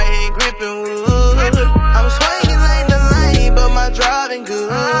 my right hand gripping wood. I'm swinging lane to lane, but my driving good.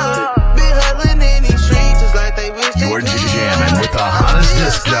 Been hustling in these streets just like they wish they could. You're jamming with the hottest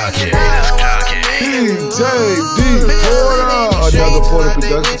disc jockey. DJ D Porter, another Porter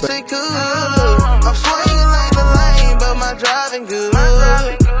production. I'm swinging lane to lane, but my driving good. My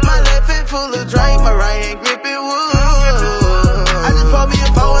left hand full of drink, my right hand gripping wood. I just pulled me a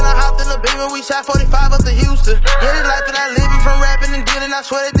phone and I hopped in the Beamer. We shot 45 up to Houston. Yeah, the life that I live from rapping and dealing. I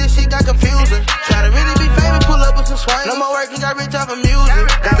swear that this shit got confusing. Try to really be famous, pull up with some swing. No more working, got rich off of music.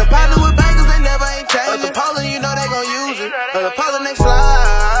 Got the partner with bangers, they never ain't changing. Other polling, you know they gon' use it. Other polling, they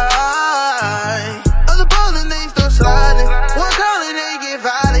slide. Other polling, they still sliding. One calling, they get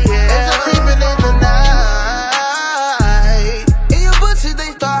violent, yeah. It's just creeping in the night. In your bushes,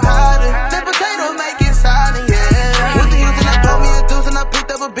 they start hiding. That potato make it silent, yeah. With the Houston, I told me a deuce and I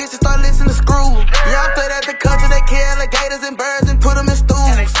picked up a bitch and started listening to Screw. Yeah, I played at the country, they kill alligators and birds and put them in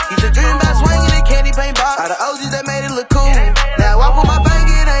stools. Used to dream about swinging in candy paint box. All the OGs that made it look cool. Now I walk with my bang,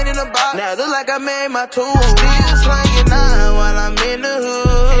 it ain't in a box. Now it look like I made my tools. Still slinging on while I'm in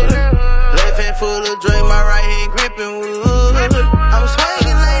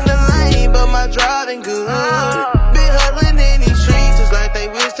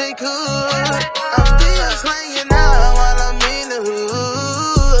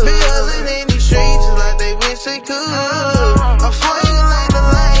they could. I'm swinging like the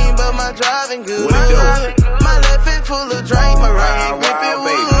lane, but my driving good. My left hand full of drink, my right hand gripping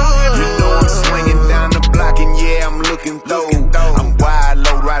wood. You know I'm swinging down the block and yeah, I'm looking through. I'm wide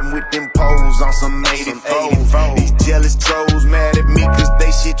low, riding with them poles on some 84. These jealous trolls mad at me cause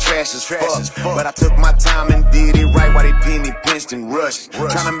they shit trash as fuck. But I took my time and did it right while they penny pinched and rushed.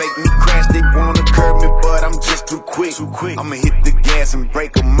 Tryna make me crash, they wanna curb me, but I'm just too quick. I'ma hit the gas and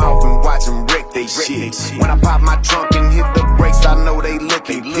break them off and watch them wreck they shit. When I pop my trunk and hit the brakes, I know they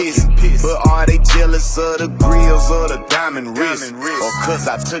looking pissed. But are they jealous of the grills or the diamond wrist? Or cause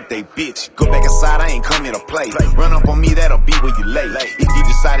I took they bitch? Go back inside, I ain't come here to play. Run up on me, that'll be where you lay. If you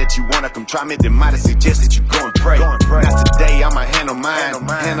decide that you wanna come try me, then might suggest that you go and pray. Not today, I'ma handle mine.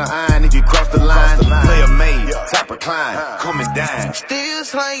 Handle iron if you cross the line. Player made, top recline, coming down. Still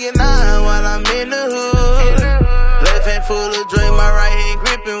slanging nine while I'm in the hood. Left hand full of drink, my right hand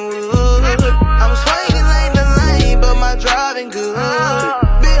gripping wood. I'm swinging like the lane, but my driving good.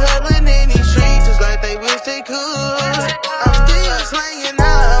 Been hustling in these streets just like they wish they could. I'm still slanging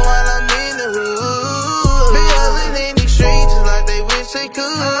nine while I'm in the hood. Been hustling in these streets just like they wish they could.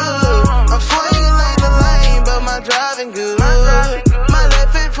 I'm swinging like the lane, but my driving good. My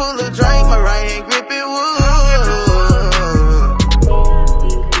left hand full of drink, my right hand gripping wood.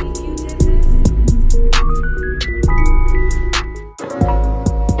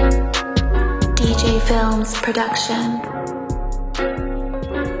 Films production.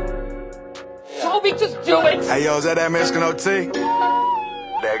 Toby, just do it! Hey yo, is that Mexican OT?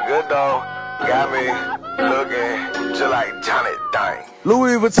 That good though. Got me looking just like Johnny Dang.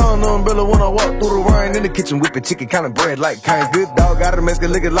 Louis Vuitton umbrella when I walk through the rain. In the kitchen whipping chicken, counting bread like Cane's. Good dog, got a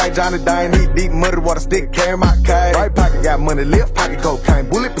Mexican looking like Johnny Dang. Eat deep muddy water stick, carry my cane. Right pocket got money, left pocket cocaine.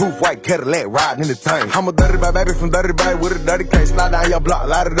 Bulletproof white Cadillac riding in the tank. I'm a dirty bad baby from dirty bag with a dirty case. Slide down your block,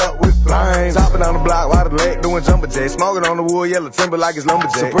 light it up with flames. Chopping on the block, while the leg doing jumper jacks. Smoking on the wood, yellow timber like it's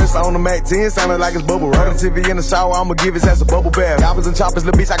lumberjack. Suppressor on the Mac 10, sounding like it's bubble wrap. TV in the shower, I'ma give his ass a bubble bath. Choppers and choppers,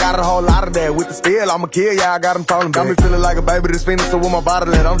 little bitch, I got a whole lot of that. With the steel, I'ma kill ya, I got him falling back. Got me feeling like a baby that's finished, so with my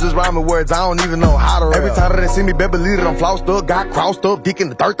bottle at, I'm just rhyming words, I don't even know how to rap. Every time that they see me, better believe that I'm flossed up. Got crossed up, dick in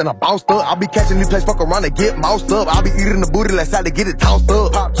the dirt, and I bounced up. I'll be catching these plays, fuck around and get moused up. I'll be eating the booty, let's how to get it tossed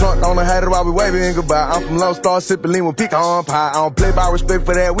up. Pop trunk on the hat while we waving goodbye. I'm from Lone Star, sipping lean with pecan pie. I don't play by respect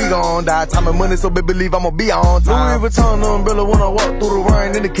for that, we gon' die. Time and money, so baby believe I'ma be on time. Louis Vuitton umbrella when I walk through the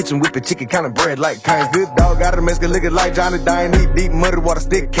rain. In the kitchen whipping chicken, counting bread like Cane's. Good dog, got a Mexican looking like Johnny Dang. Eat deep muddy water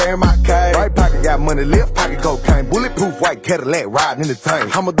stick, carry my cane. Right pocket got money, left pocket cocaine. Bulletproof white Cadillac riding in the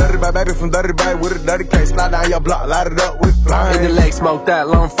tank. I'm a dirty bad baby from dirty bag with a dirty case. Slide down your block, light it up with flames. In the leg smoked out,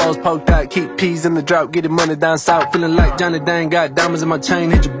 long foes poked out. Keep peas in the drought, get the money down south. Feeling like Johnny Dang, got diamonds in my chain.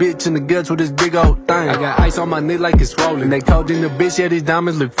 Hit your bitch in the guts with this big old thing. I got ice on my neck like it's swollen. They cold in the bitch, yeah, these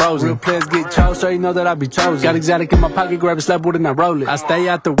diamonds look frozen. Real players get chose, so you know that I be chosen. Got exotic in my pocket, grab a slap with it and I roll it. I stay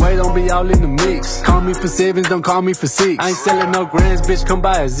out the way, don't be all in the mix. Call me for sevens, don't call me for six. I ain't selling no grands, bitch, come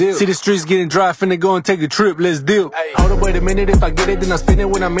buy a zip. See the streets getting dry, finna go and take a trip, let's deal. Hold up, wait a minute, if I get it, then I spin it.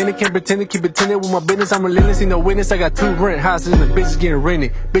 When I'm in it, can't pretend it, keep it tinted with my business. I'm relentless, see no witness. I got 2 rent houses and the bitches getting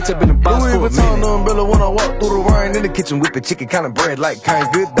rented. Bitch, I've been a boss for a minute. Louis Vuitton umbrella when I walk through the rain. In the kitchen whipping chicken, counting bread like Cane's.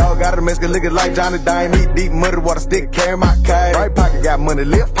 Good dog, got a Mexican looking like Johnny Dang. Eat deep muddy water stick, carry my cane. Right pocket got money,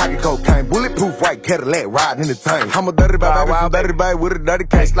 left pocket cocaine. Bulletproof white Cadillac riding in the tank. I'm a dirty bad baby from dirty bag with a dirty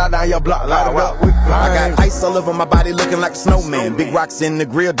case. Slide down your block, light it up with flames. I got ice all over my body looking like a snowman. Big rocks in the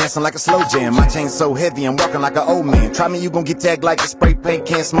grill dancing like a slow jam. My chain so heavy, I'm walking like an old man. Try me, you gon' get tagged like a spray paint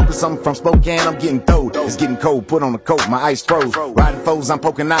can. Smoking something from Spokane, I'm getting throwed. It's getting cold, put on a coat, my ice froze. Riding foes, I'm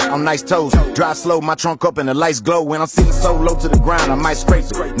poking out on nice toes. Drive slow, my trunk up and the lights glow. When I'm sitting so low to the ground, I might scrape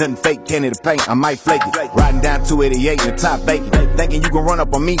it. Nothing fake, candy to paint, I might flake it. Riding down 288 in the top bacon. Thinking you gon' run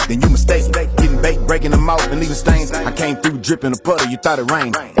up on me, then you mistaken. Getting baked, breaking them off and leaving stains. I came through dripping a puddle, you thought it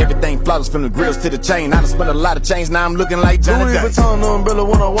rained. Everything flawless from the grills to the chain. I done spent a lot of change, now I'm looking like Johnny Dang. Louis Vuitton umbrella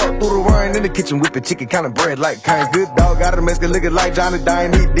when I walk through the rain. In the kitchen whipping chicken, counting bread like Cane's. Good dog, got a Mexican looking like Johnny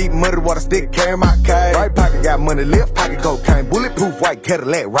Dang. Eat deep muddy water stick, carry my cane. Right pocket got money, left pocket cocaine. Bulletproof white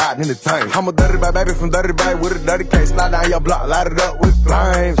Cadillac riding in the tank. I'm a dirty bad baby from dirty bag with a dirty case. Slide down your block, light it up with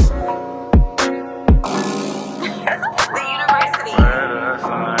flames.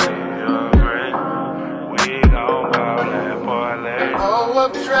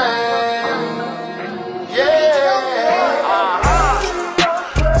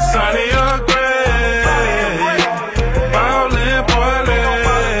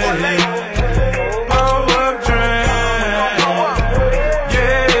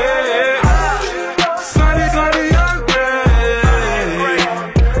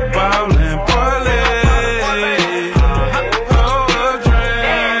 Ballin',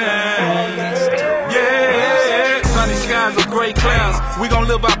 times. We gon'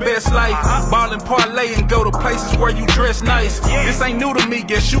 live our best life. Ball and parlay and go to places where you dress nice. This ain't new to me,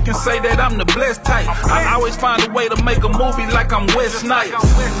 guess you can say that I'm the blessed type. I always find a way to make a movie like I'm West Night.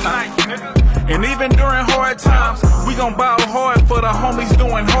 And even during hard times, we gon' ball hard for the homies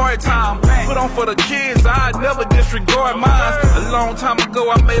doing hard time. Put on for the kids, I never disregard mine. A long time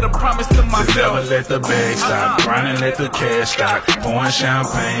ago, I made a promise to myself. Never let the bag stop, grinding let the cash stop. Pouring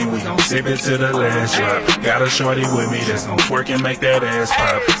champagne, we gon' sip it to the last drop. Got a shorty with me that's gon' twerk and make that ass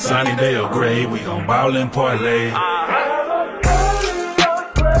pop. Sunny day or gray, we gon' ball and parlay.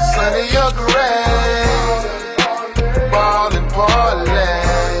 Sunny or gray, ball and parlay.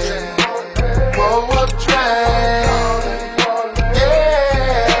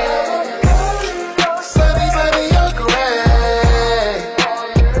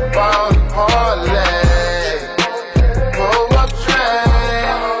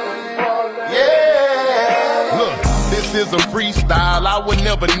 Is a freestyle, I would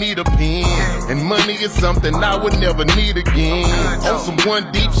never need a pen. And money is something I would never need again. On some one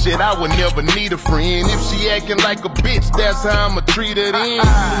deep shit, I would never need a friend. If she acting like a bitch, that's how I'ma treat her then.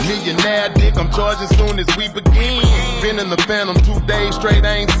 Millionaire dick, I'm charging soon as we begin. Been in the Phantom 2 days straight,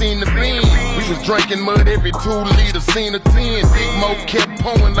 I ain't seen the bin. We was drinking mud every 2 liters, seen a 10. Big Mo kept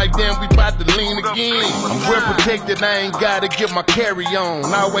pouring like damn, we bout to lean again. I'm well protected, I ain't gotta get my carry on.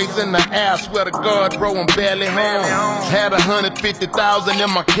 Always in the ass, swear to God, bro, I'm barely home. Had 150,000 in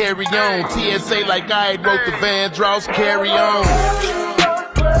my carry-on. TSA like I wrote the Van Draws, carry on.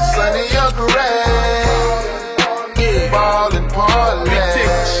 Sunny or gray, ball and parlay.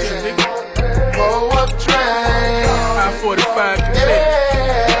 Pull up train, I-45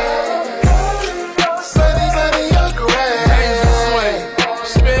 Sunny or gray,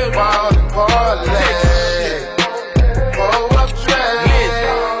 ball and parlay. Pull up train.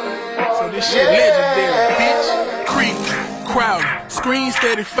 So this shit legendary, bitch. Crowd, screen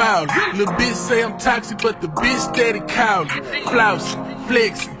steady foul. Lil' bitch say I'm toxic, but the bitch steady cowlin'. Flousing,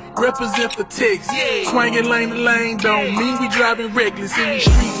 flexing, represent the text. Swinging lane to lane, don't mean we driving reckless. In the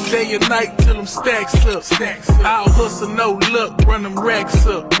streets day and night till them stacks up. I'll hustle, no luck, run them racks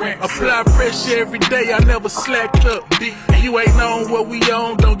up. Apply pressure every day, I never slacked up. You ain't on what we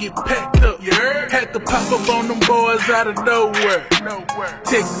on, don't get packed up. Had to pop up on them boys out of nowhere.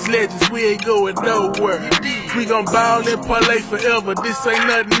 Texas legends, we ain't going nowhere. We gon' ball and parlay forever, this ain't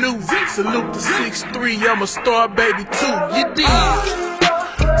nothing new. Salute the 6'3", I'm a star baby too. You did.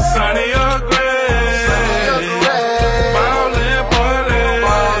 Sunny or gray, ball and parlay.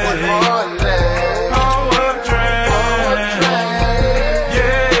 Pull up train,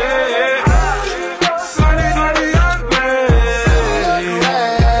 yeah. Sunny or gray,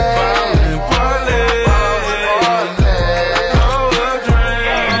 ball and parlay. Pull up train,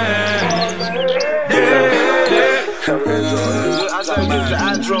 yeah.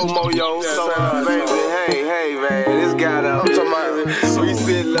 I drove Moyo, so baby, hey, man, this guy though, I'm talking about, we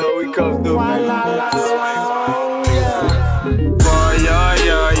sit low, we come through. I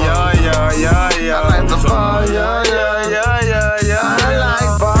like the bar, I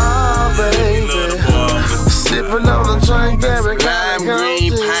like bar, baby. Sipping on the drink, every lime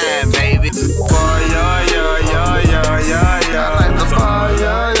green pie, baby. I like the bar, I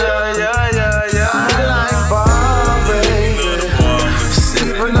like bar, baby.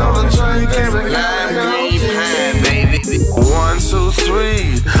 Sipping on the drink, every lime green pie, baby. 1, 2,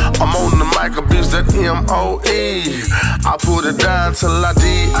 3. I'm on the mic, abuse that M.O.E. I put it down till I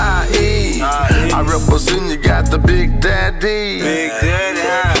D.I.E. I represent you, got the Big Daddy.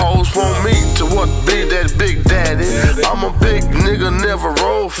 Hoes want me to what be that Big Daddy. I'm a big nigga, never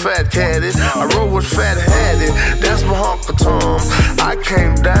roll fat caddy. I roll with fat hattie, that's my Uncle Tom. I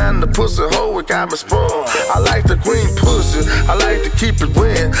came down the pussy hole, it got me sprung. I like the green pussy, I like to keep it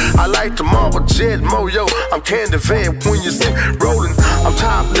wet. I like the marble jet, Moyo, I'm candy van. When you see rolling, I'm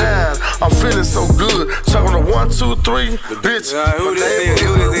top down, I'm feeling so good. Talking to 1, 2, 3, bitch. Who this is?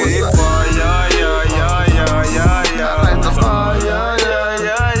 Who this is? I like the bar, I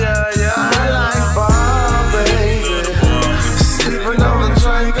like bar, baby. Sipping on the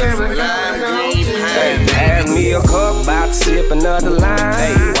drink, every hey, pass me a cup, bout to sip another line.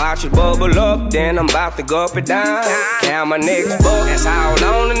 Hey, watch it bubble up, then I'm about to go up and down. Count my next buck, that's how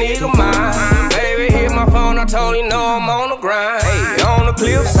on the nigga mind. Baby, hit my phone, I told you know I'm on the grind. Hey, on the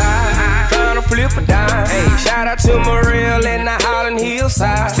cliffside, tryna flip a dime. Hey, shout out to Morel in the Holland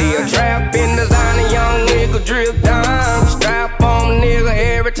Hillside. Still trapped in designer, young nigga drip down. Strap on nigga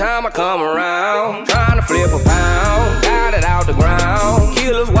every time I come around. Tryna flip a pound, got it out the ground.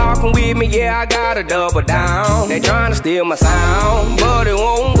 Killers walking with me, yeah, I gotta double down. They tryna steal my sound, but it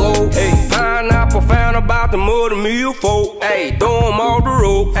won't go. Hey, pineapple found about about the murder mill folk. Ayy, throw 'em off the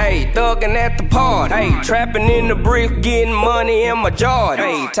rope. Ayy, thuggin' at the party. Ayy, trapping in the bricks, getting money in my jar.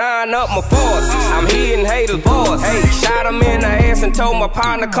 Ayy, tying up my forces. I'm hearing haters' voice. Ayy, shot him in the ass and told my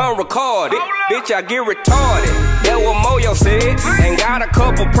partner come record it. Bitch, I get retarded. That what Moyo said. Ain't got a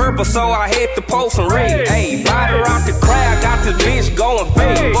couple purple, so I hit the post and read. Ayy, body rock the crowd, got this bitch going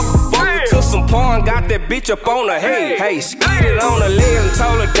fade. Fuck to some porn, got that bitch up on her head. Hey, skidded on the leg and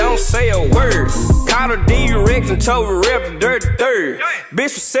told her don't say a word. Caught her D-Rex and told her rep the dirty third.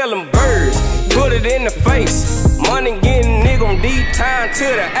 Bitch was selling birds, put it in the face. Money getting nigga from D-Time to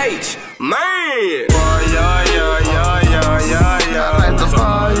the H. Man! Boy, yeah, yeah, yeah, yeah, yeah, yeah. I like the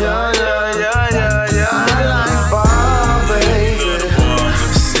bar, yeah, yeah, yeah, yeah, yeah. I like bar, baby.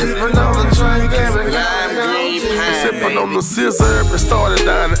 Sipping on the drink every night. Sipping on the scissor, it started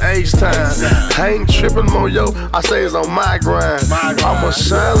down in H-time. I ain't tripping more, yo. I say it's on my grind. I'ma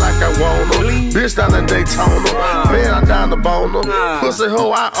shine like I wanna. Bitch down in Daytona. Man, I down the boner. Pussy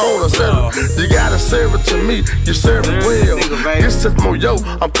hoe, I own her. You gotta serve it to me, you serve it well. It's just more, yo.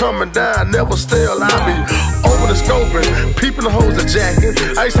 I'm coming down, never still. I be over the scoping, peeping the hoes and jacking.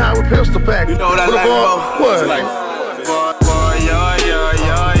 H-time with pistol pack. You know what I like, what? Boy, yeah, yeah,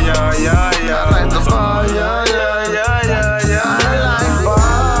 yeah, yeah, yeah, yeah. I like the bar, yeah, yeah, yeah, yeah, yeah. I like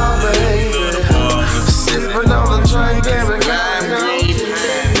bar, baby. Sipping on the drink every night.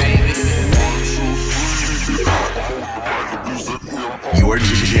 You are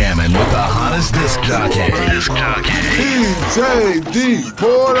jamming with the hottest disc jockey. DJ D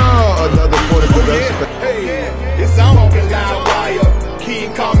Porter, another Porter production. Hey, it's on the loud wire.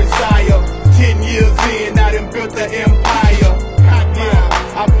 King call me sire. 10 years in, I done built the empire.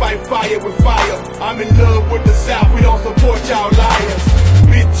 I fight fire with fire. I'm in love with the South, we don't support y'all liars.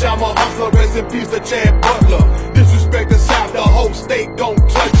 Bitch, I'm a hustler, rest in peace to Chad Butler. Disrespect the South, the whole state gon'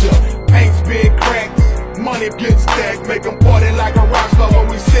 touch ya. Paint's been cracked, money get stacked. Make them party like a rock star when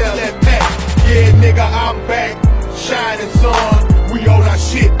we sell that pack. Yeah, nigga, I'm back, shining sun. We on our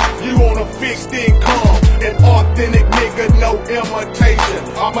shit, you on a fixed income. An authentic nigga, no imitation.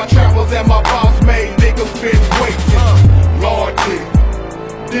 All my travels and my boss made niggas been waiting. Loyalty,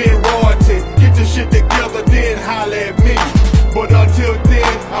 then royalty. Get your shit together, then holler at me. But until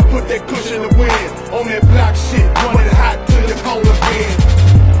then, I put that cushion to win. On that block shit, running hot till the corner bin.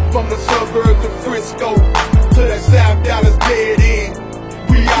 From the suburbs of Frisco to that South Dallas dead end,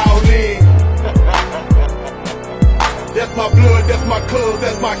 we all in. That's my blood, that's my cuz,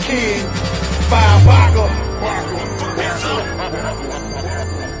 that's my kin. Fire Baca.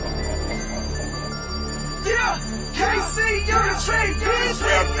 Yeah, KC, you're the trade bitch.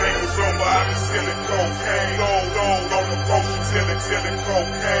 Rap game was over, I be selling cocaine. Gold on the potion, selling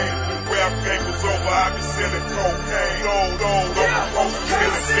cocaine. Rap game was over, I be selling cocaine. Gold on the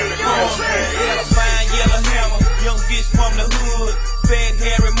potion, selling cocaine. Got a fine yellow hammer, young bitch from the hood. Fat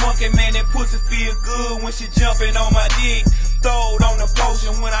hairy monkey, man, that pussy feel good when she jumping on my dick. Throwed on the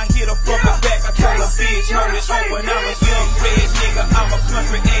potion when I hit her from the back. I told her, bitch, hold it open. I'm a young red nigga, I'm a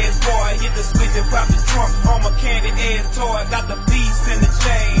country ass boy. Hit the switch and pop the trunk on my candy ass toy. Got the beast in the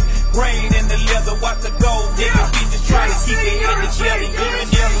chain, brain in the leather. Watch the gold digger bitches try to keep their head together. Even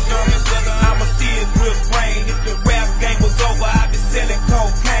yellow dumb as leather, I'ma still grip brain. If the rap game was over, I'd be selling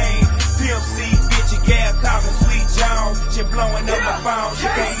cocaine. Pimp C, bitch, you gas talking Sweet John. She blowing up my phone, she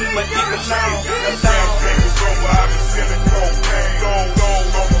can't leave my dick alone. Rap game was over, I be selling cocaine. Gold on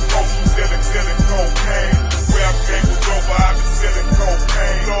the potion, selling cocaine. Rap game was over, I be selling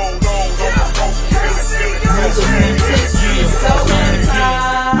cocaine. Gold on the potion, selling cocaine.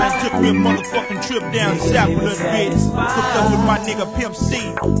 I took me a motherfucking trip down south a little bit. Hooked up with my nigga Pimp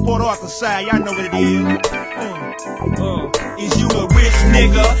C, Port Arthur side, y'all know what it is. Is you a rich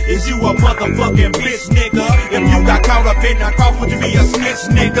nigga? Is you a motherfucking bitch nigga? If you got caught up in that cross, would you be a snitch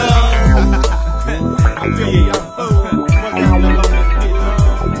nigga? I feel you, y'all.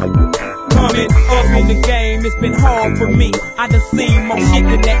 Coming up in the game, it's been hard for me. I done seen more shit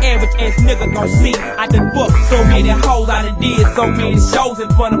than the average ass nigga gon' see. I done fucked so many hoes, I done did so many shows in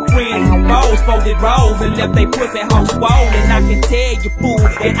front of friends and foes. Folded rolls and left they pussy hoes swollen. I can tell you fool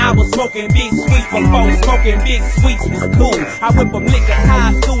that I was smoking big sweets before smoking big sweets was cool. I went from Lincoln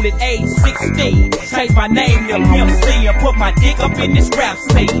High School at age 16. Changed my name to Pimp C and put my dick up in this rap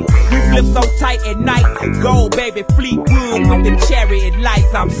scene. We flip so tight at night, gold baby Fleetwood with the chariot lights.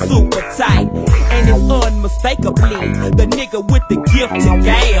 I'm super tight. And it's unmistakably the nigga with the gift to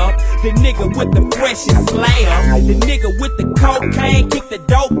gab, the nigga with the freshest slam, the nigga with the cocaine, kick the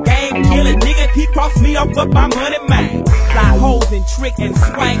dope game, kill a nigga, he crossed me up my money, man. Fly hoes and trick and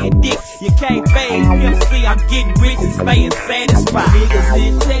swangin' dick, you can't fade Pimp C, I'm getting rich and staying satisfied. Niggas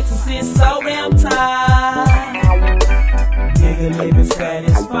in Texas is so damn tired.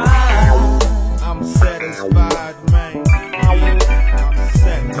 satisfied. I'm satisfied, man. I'm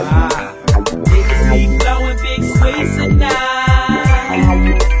satisfied. Niggas be blowing big sweets at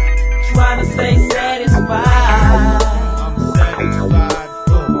night, trying to stay satisfied. I'm satisfied.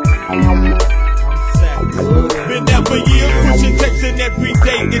 Been there for years, pushing checks and every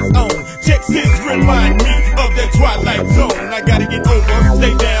day it's on. Checks remind me of that twilight zone. I gotta get over,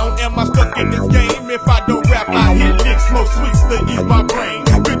 stay down. Am I stuck in this game? If I don't rap, I hit licks, smoke sweets to ease my brain.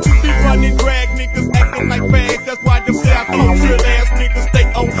 Bitches be running drag, niggas acting like fags. That's why them say I culture ass niggas stay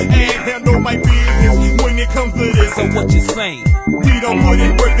on ag, handle my business when it comes to this. So what you saying? We don't put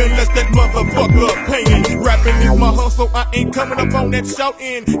in work unless that motherfucker paying. Rapping is my hustle, I ain't coming up on that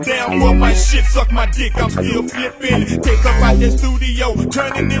shouting. Down for my shit, suck my dick, I'm still flipping. Take up out that studio,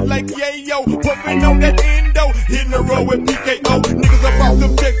 turning it like yayo. Puffing on that endo, hitting the road with PKO. Niggas up off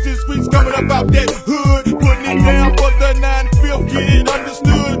them Texas streets, coming up out that hood. Putting it down for the 9-5, get it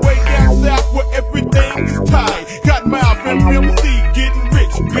understood. Way down south where everything is tied. Got mouth MC, getting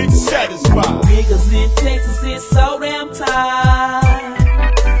rich, bitch satisfied. Niggas in Texas is so damn tired.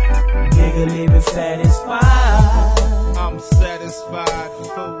 Nigga living satisfied. I'm satisfied,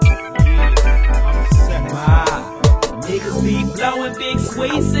 fool. Yeah, I'm satisfied. Niggas be blowing big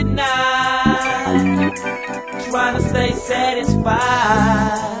sweets at night, trying to stay satisfied.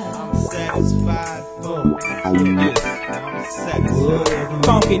 I'm satisfied, fool. Yeah, I'm satisfied.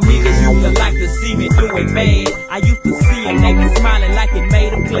 Funky niggas used to like to see me do it bad. I used to see them, they be smiling like it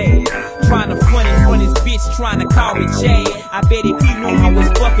made them glad. Trying to front in front his bitch, trying to call me Chad. I bet if he knew I was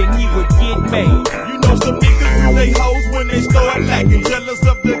fucking, he would get mad. You know some niggas do they hoes when they start lacking. Jealous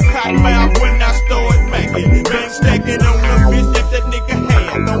of the cotton mouth when I start macking. Bang stacking on the bitch that nigga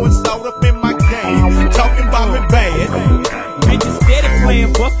had. Throwing salt up in my game, talking about me bad. Bitches steady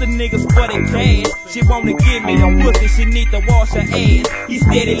playing buster niggas for the cash. She wanna give me the pussy, she need to wash her ass. He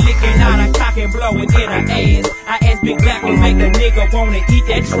steady licking out her cock and blowing in her ass. I asked Big Black to make a nigga wanna eat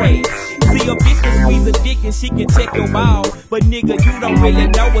that trash. See a bitch can squeeze a dick and she can check your balls. But nigga, you don't really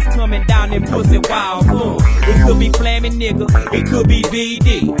know what's coming down them pussy walls. It could be Flamin' nigga, it could be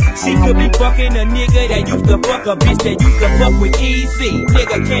BD. She could be fucking a nigga that used to fuck a bitch that used to fuck with EC.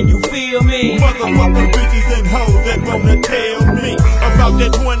 Nigga, can you feel me? Motherfucking bitches and hoes that wanna tell me about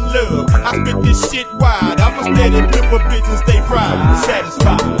that one love. I spit this shit wide. I'm a steady flip a bitch and stay proud,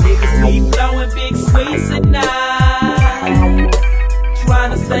 satisfied. Niggas be blowing big sweets at night,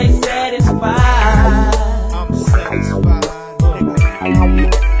 trying to stay satisfied. I'm satisfied, nigga.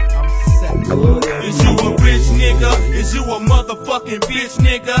 I'm satisfied. Is you a rich nigga? Is you a motherfucking bitch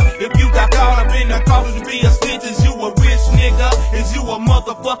nigga? If you got caught up in the cause to be a snitch, is you a rich nigga? Is you a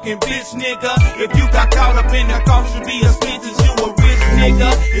motherfucking bitch nigga? If you got caught up in the cause to be a snitch, is you a rich nigga?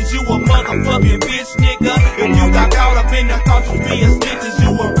 Is you a motherfucking bitch nigga? If you got caught up in the cause to be a snitch, is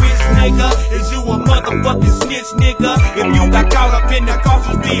you a rich nigga? Is you a motherfucking snitch nigga? If you got caught up in the cause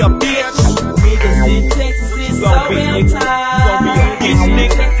to be a bitch. Niggas in Texas is so damn tired. You gon' be a bitch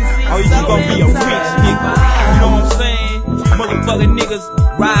nigga? Or you gon' be a rich nigga? You know what I'm saying? Motherfucking niggas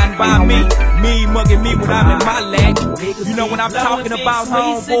riding by me, me mugging me when I'm in my lag. You know what I'm talking about,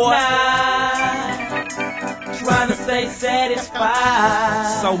 homeboy? Trying to stay satisfied.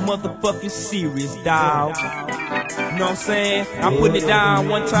 So motherfucking serious, dawg. You know what I'm saying? I'm putting it down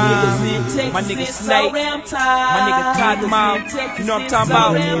one time. My nigga Snake, my nigga Cottonmouth. You know what I'm talking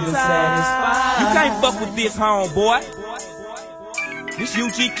about? You can't fuck with this, homeboy. This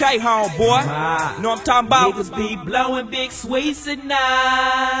UGK, homeboy. You know what I'm talking about? Niggas be blowing big sweets at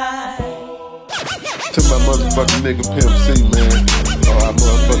night. To my motherfucking nigga Pimp C, man. Oh, I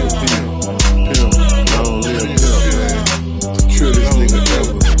motherfucking Pimp. Long live Pimp, man. The trillest nigga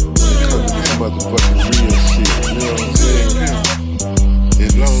ever. When it comes to this motherfucking real shit. You know what I'm saying?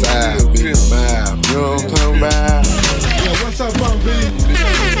 In the side, big mile. You know what I'm talking about? Yeah, what's up, Bum B? I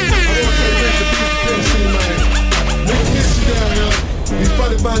want to say rest in peace to Pimp C, man. Nigga miss you down here. These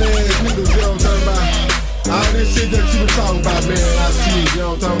funny bunny ass niggas, you know what I'm talking about? All this shit that you been talking about, man, I see it, you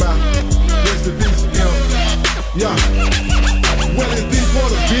know what I'm talking about? Rest in peace, you know. Yeah. Well, it's deep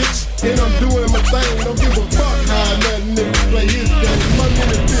water, bitch, and I'm doing my thing. Don't give a fuck how nothing nigga play his game. My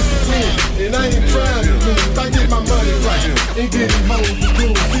nigga bitch to win, and I ain't trying to lose. I get my money right, and get these hoes to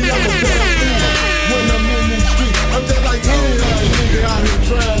do. See, I'm a bad nigga when I'm in these streets. I'm just like any other nigga out here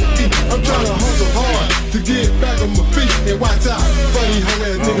trying to eat. I'm trying to hustle hard to get back on my feet. And watch out for these hoe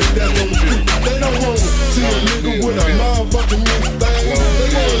ass niggas that's on the street. They don't wanna see a nigga with a motherfucking nigga thing. They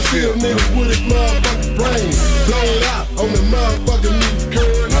wanna see a nigga with his motherfucking brain blowed out on the motherfucking nigga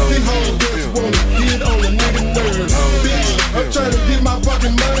curve. These hoes just wanna get on the nigga nerves. Bitch, I'm trying to get my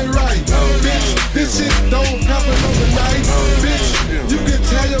fucking money right. Bitch, this shit don't happen overnight. Bitch, you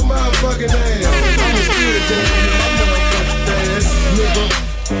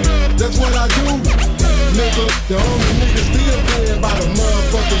nigga. The only nigga still playing by the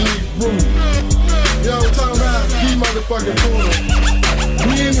motherfucking league rule. You know what I'm talking about? These motherfucking corners.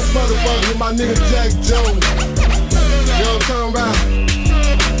 We in this motherfucker with my nigga Jack Jones. You know what I'm talking about?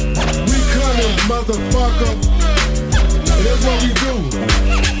 We coming, motherfucker. And that's what we do.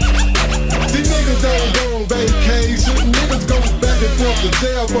 These niggas don't go on vacation. Niggas go back and forth to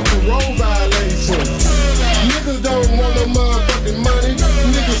jail for parole violations. Niggas don't want no motherfucking money.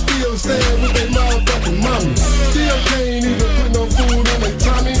 Niggas still staying with their motherfucking mommy. Still can't even put no food in their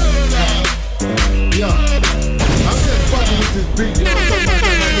tummy. Yeah, I'm just fucking with this beat. You know what I'm talking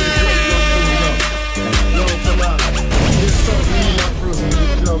about? You know what I'm talking about? It's something in my prison.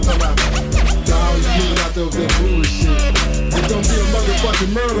 You know what I'm talking about? Y'all always giving out those that bullshit. It's gonna be a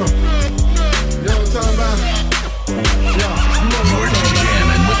motherfucking murder. You know what I'm talking about? Yeah, you know what I'm talking about? You're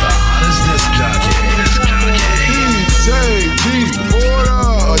jamming with the hottest disc jockey. DJ D Porter,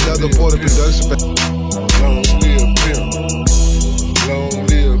 another Porter production. Long live pimp, long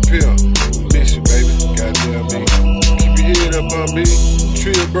live pimp. Miss you, baby. Goddamn me. Keep your head up on me.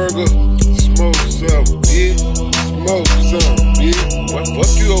 Trill burger, smoke some, bitch. Smoke some, bitch. What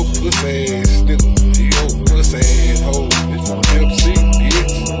fuck you old pussy ass nigga? You old pussy ass hoe. It's from Pimp C,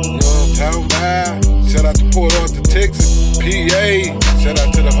 bitch. You know what I'm talking about? Shout out to Port Arthur, Texas. PA. Shout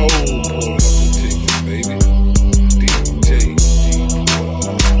out to the whole Port Arthur, Texas, baby. DJ D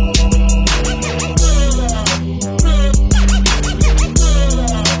Porter.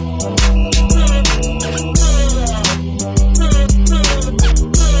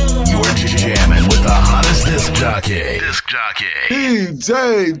 You're jamming with the hottest disc jockey.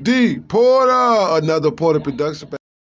 DJ D Porter, another Porter production.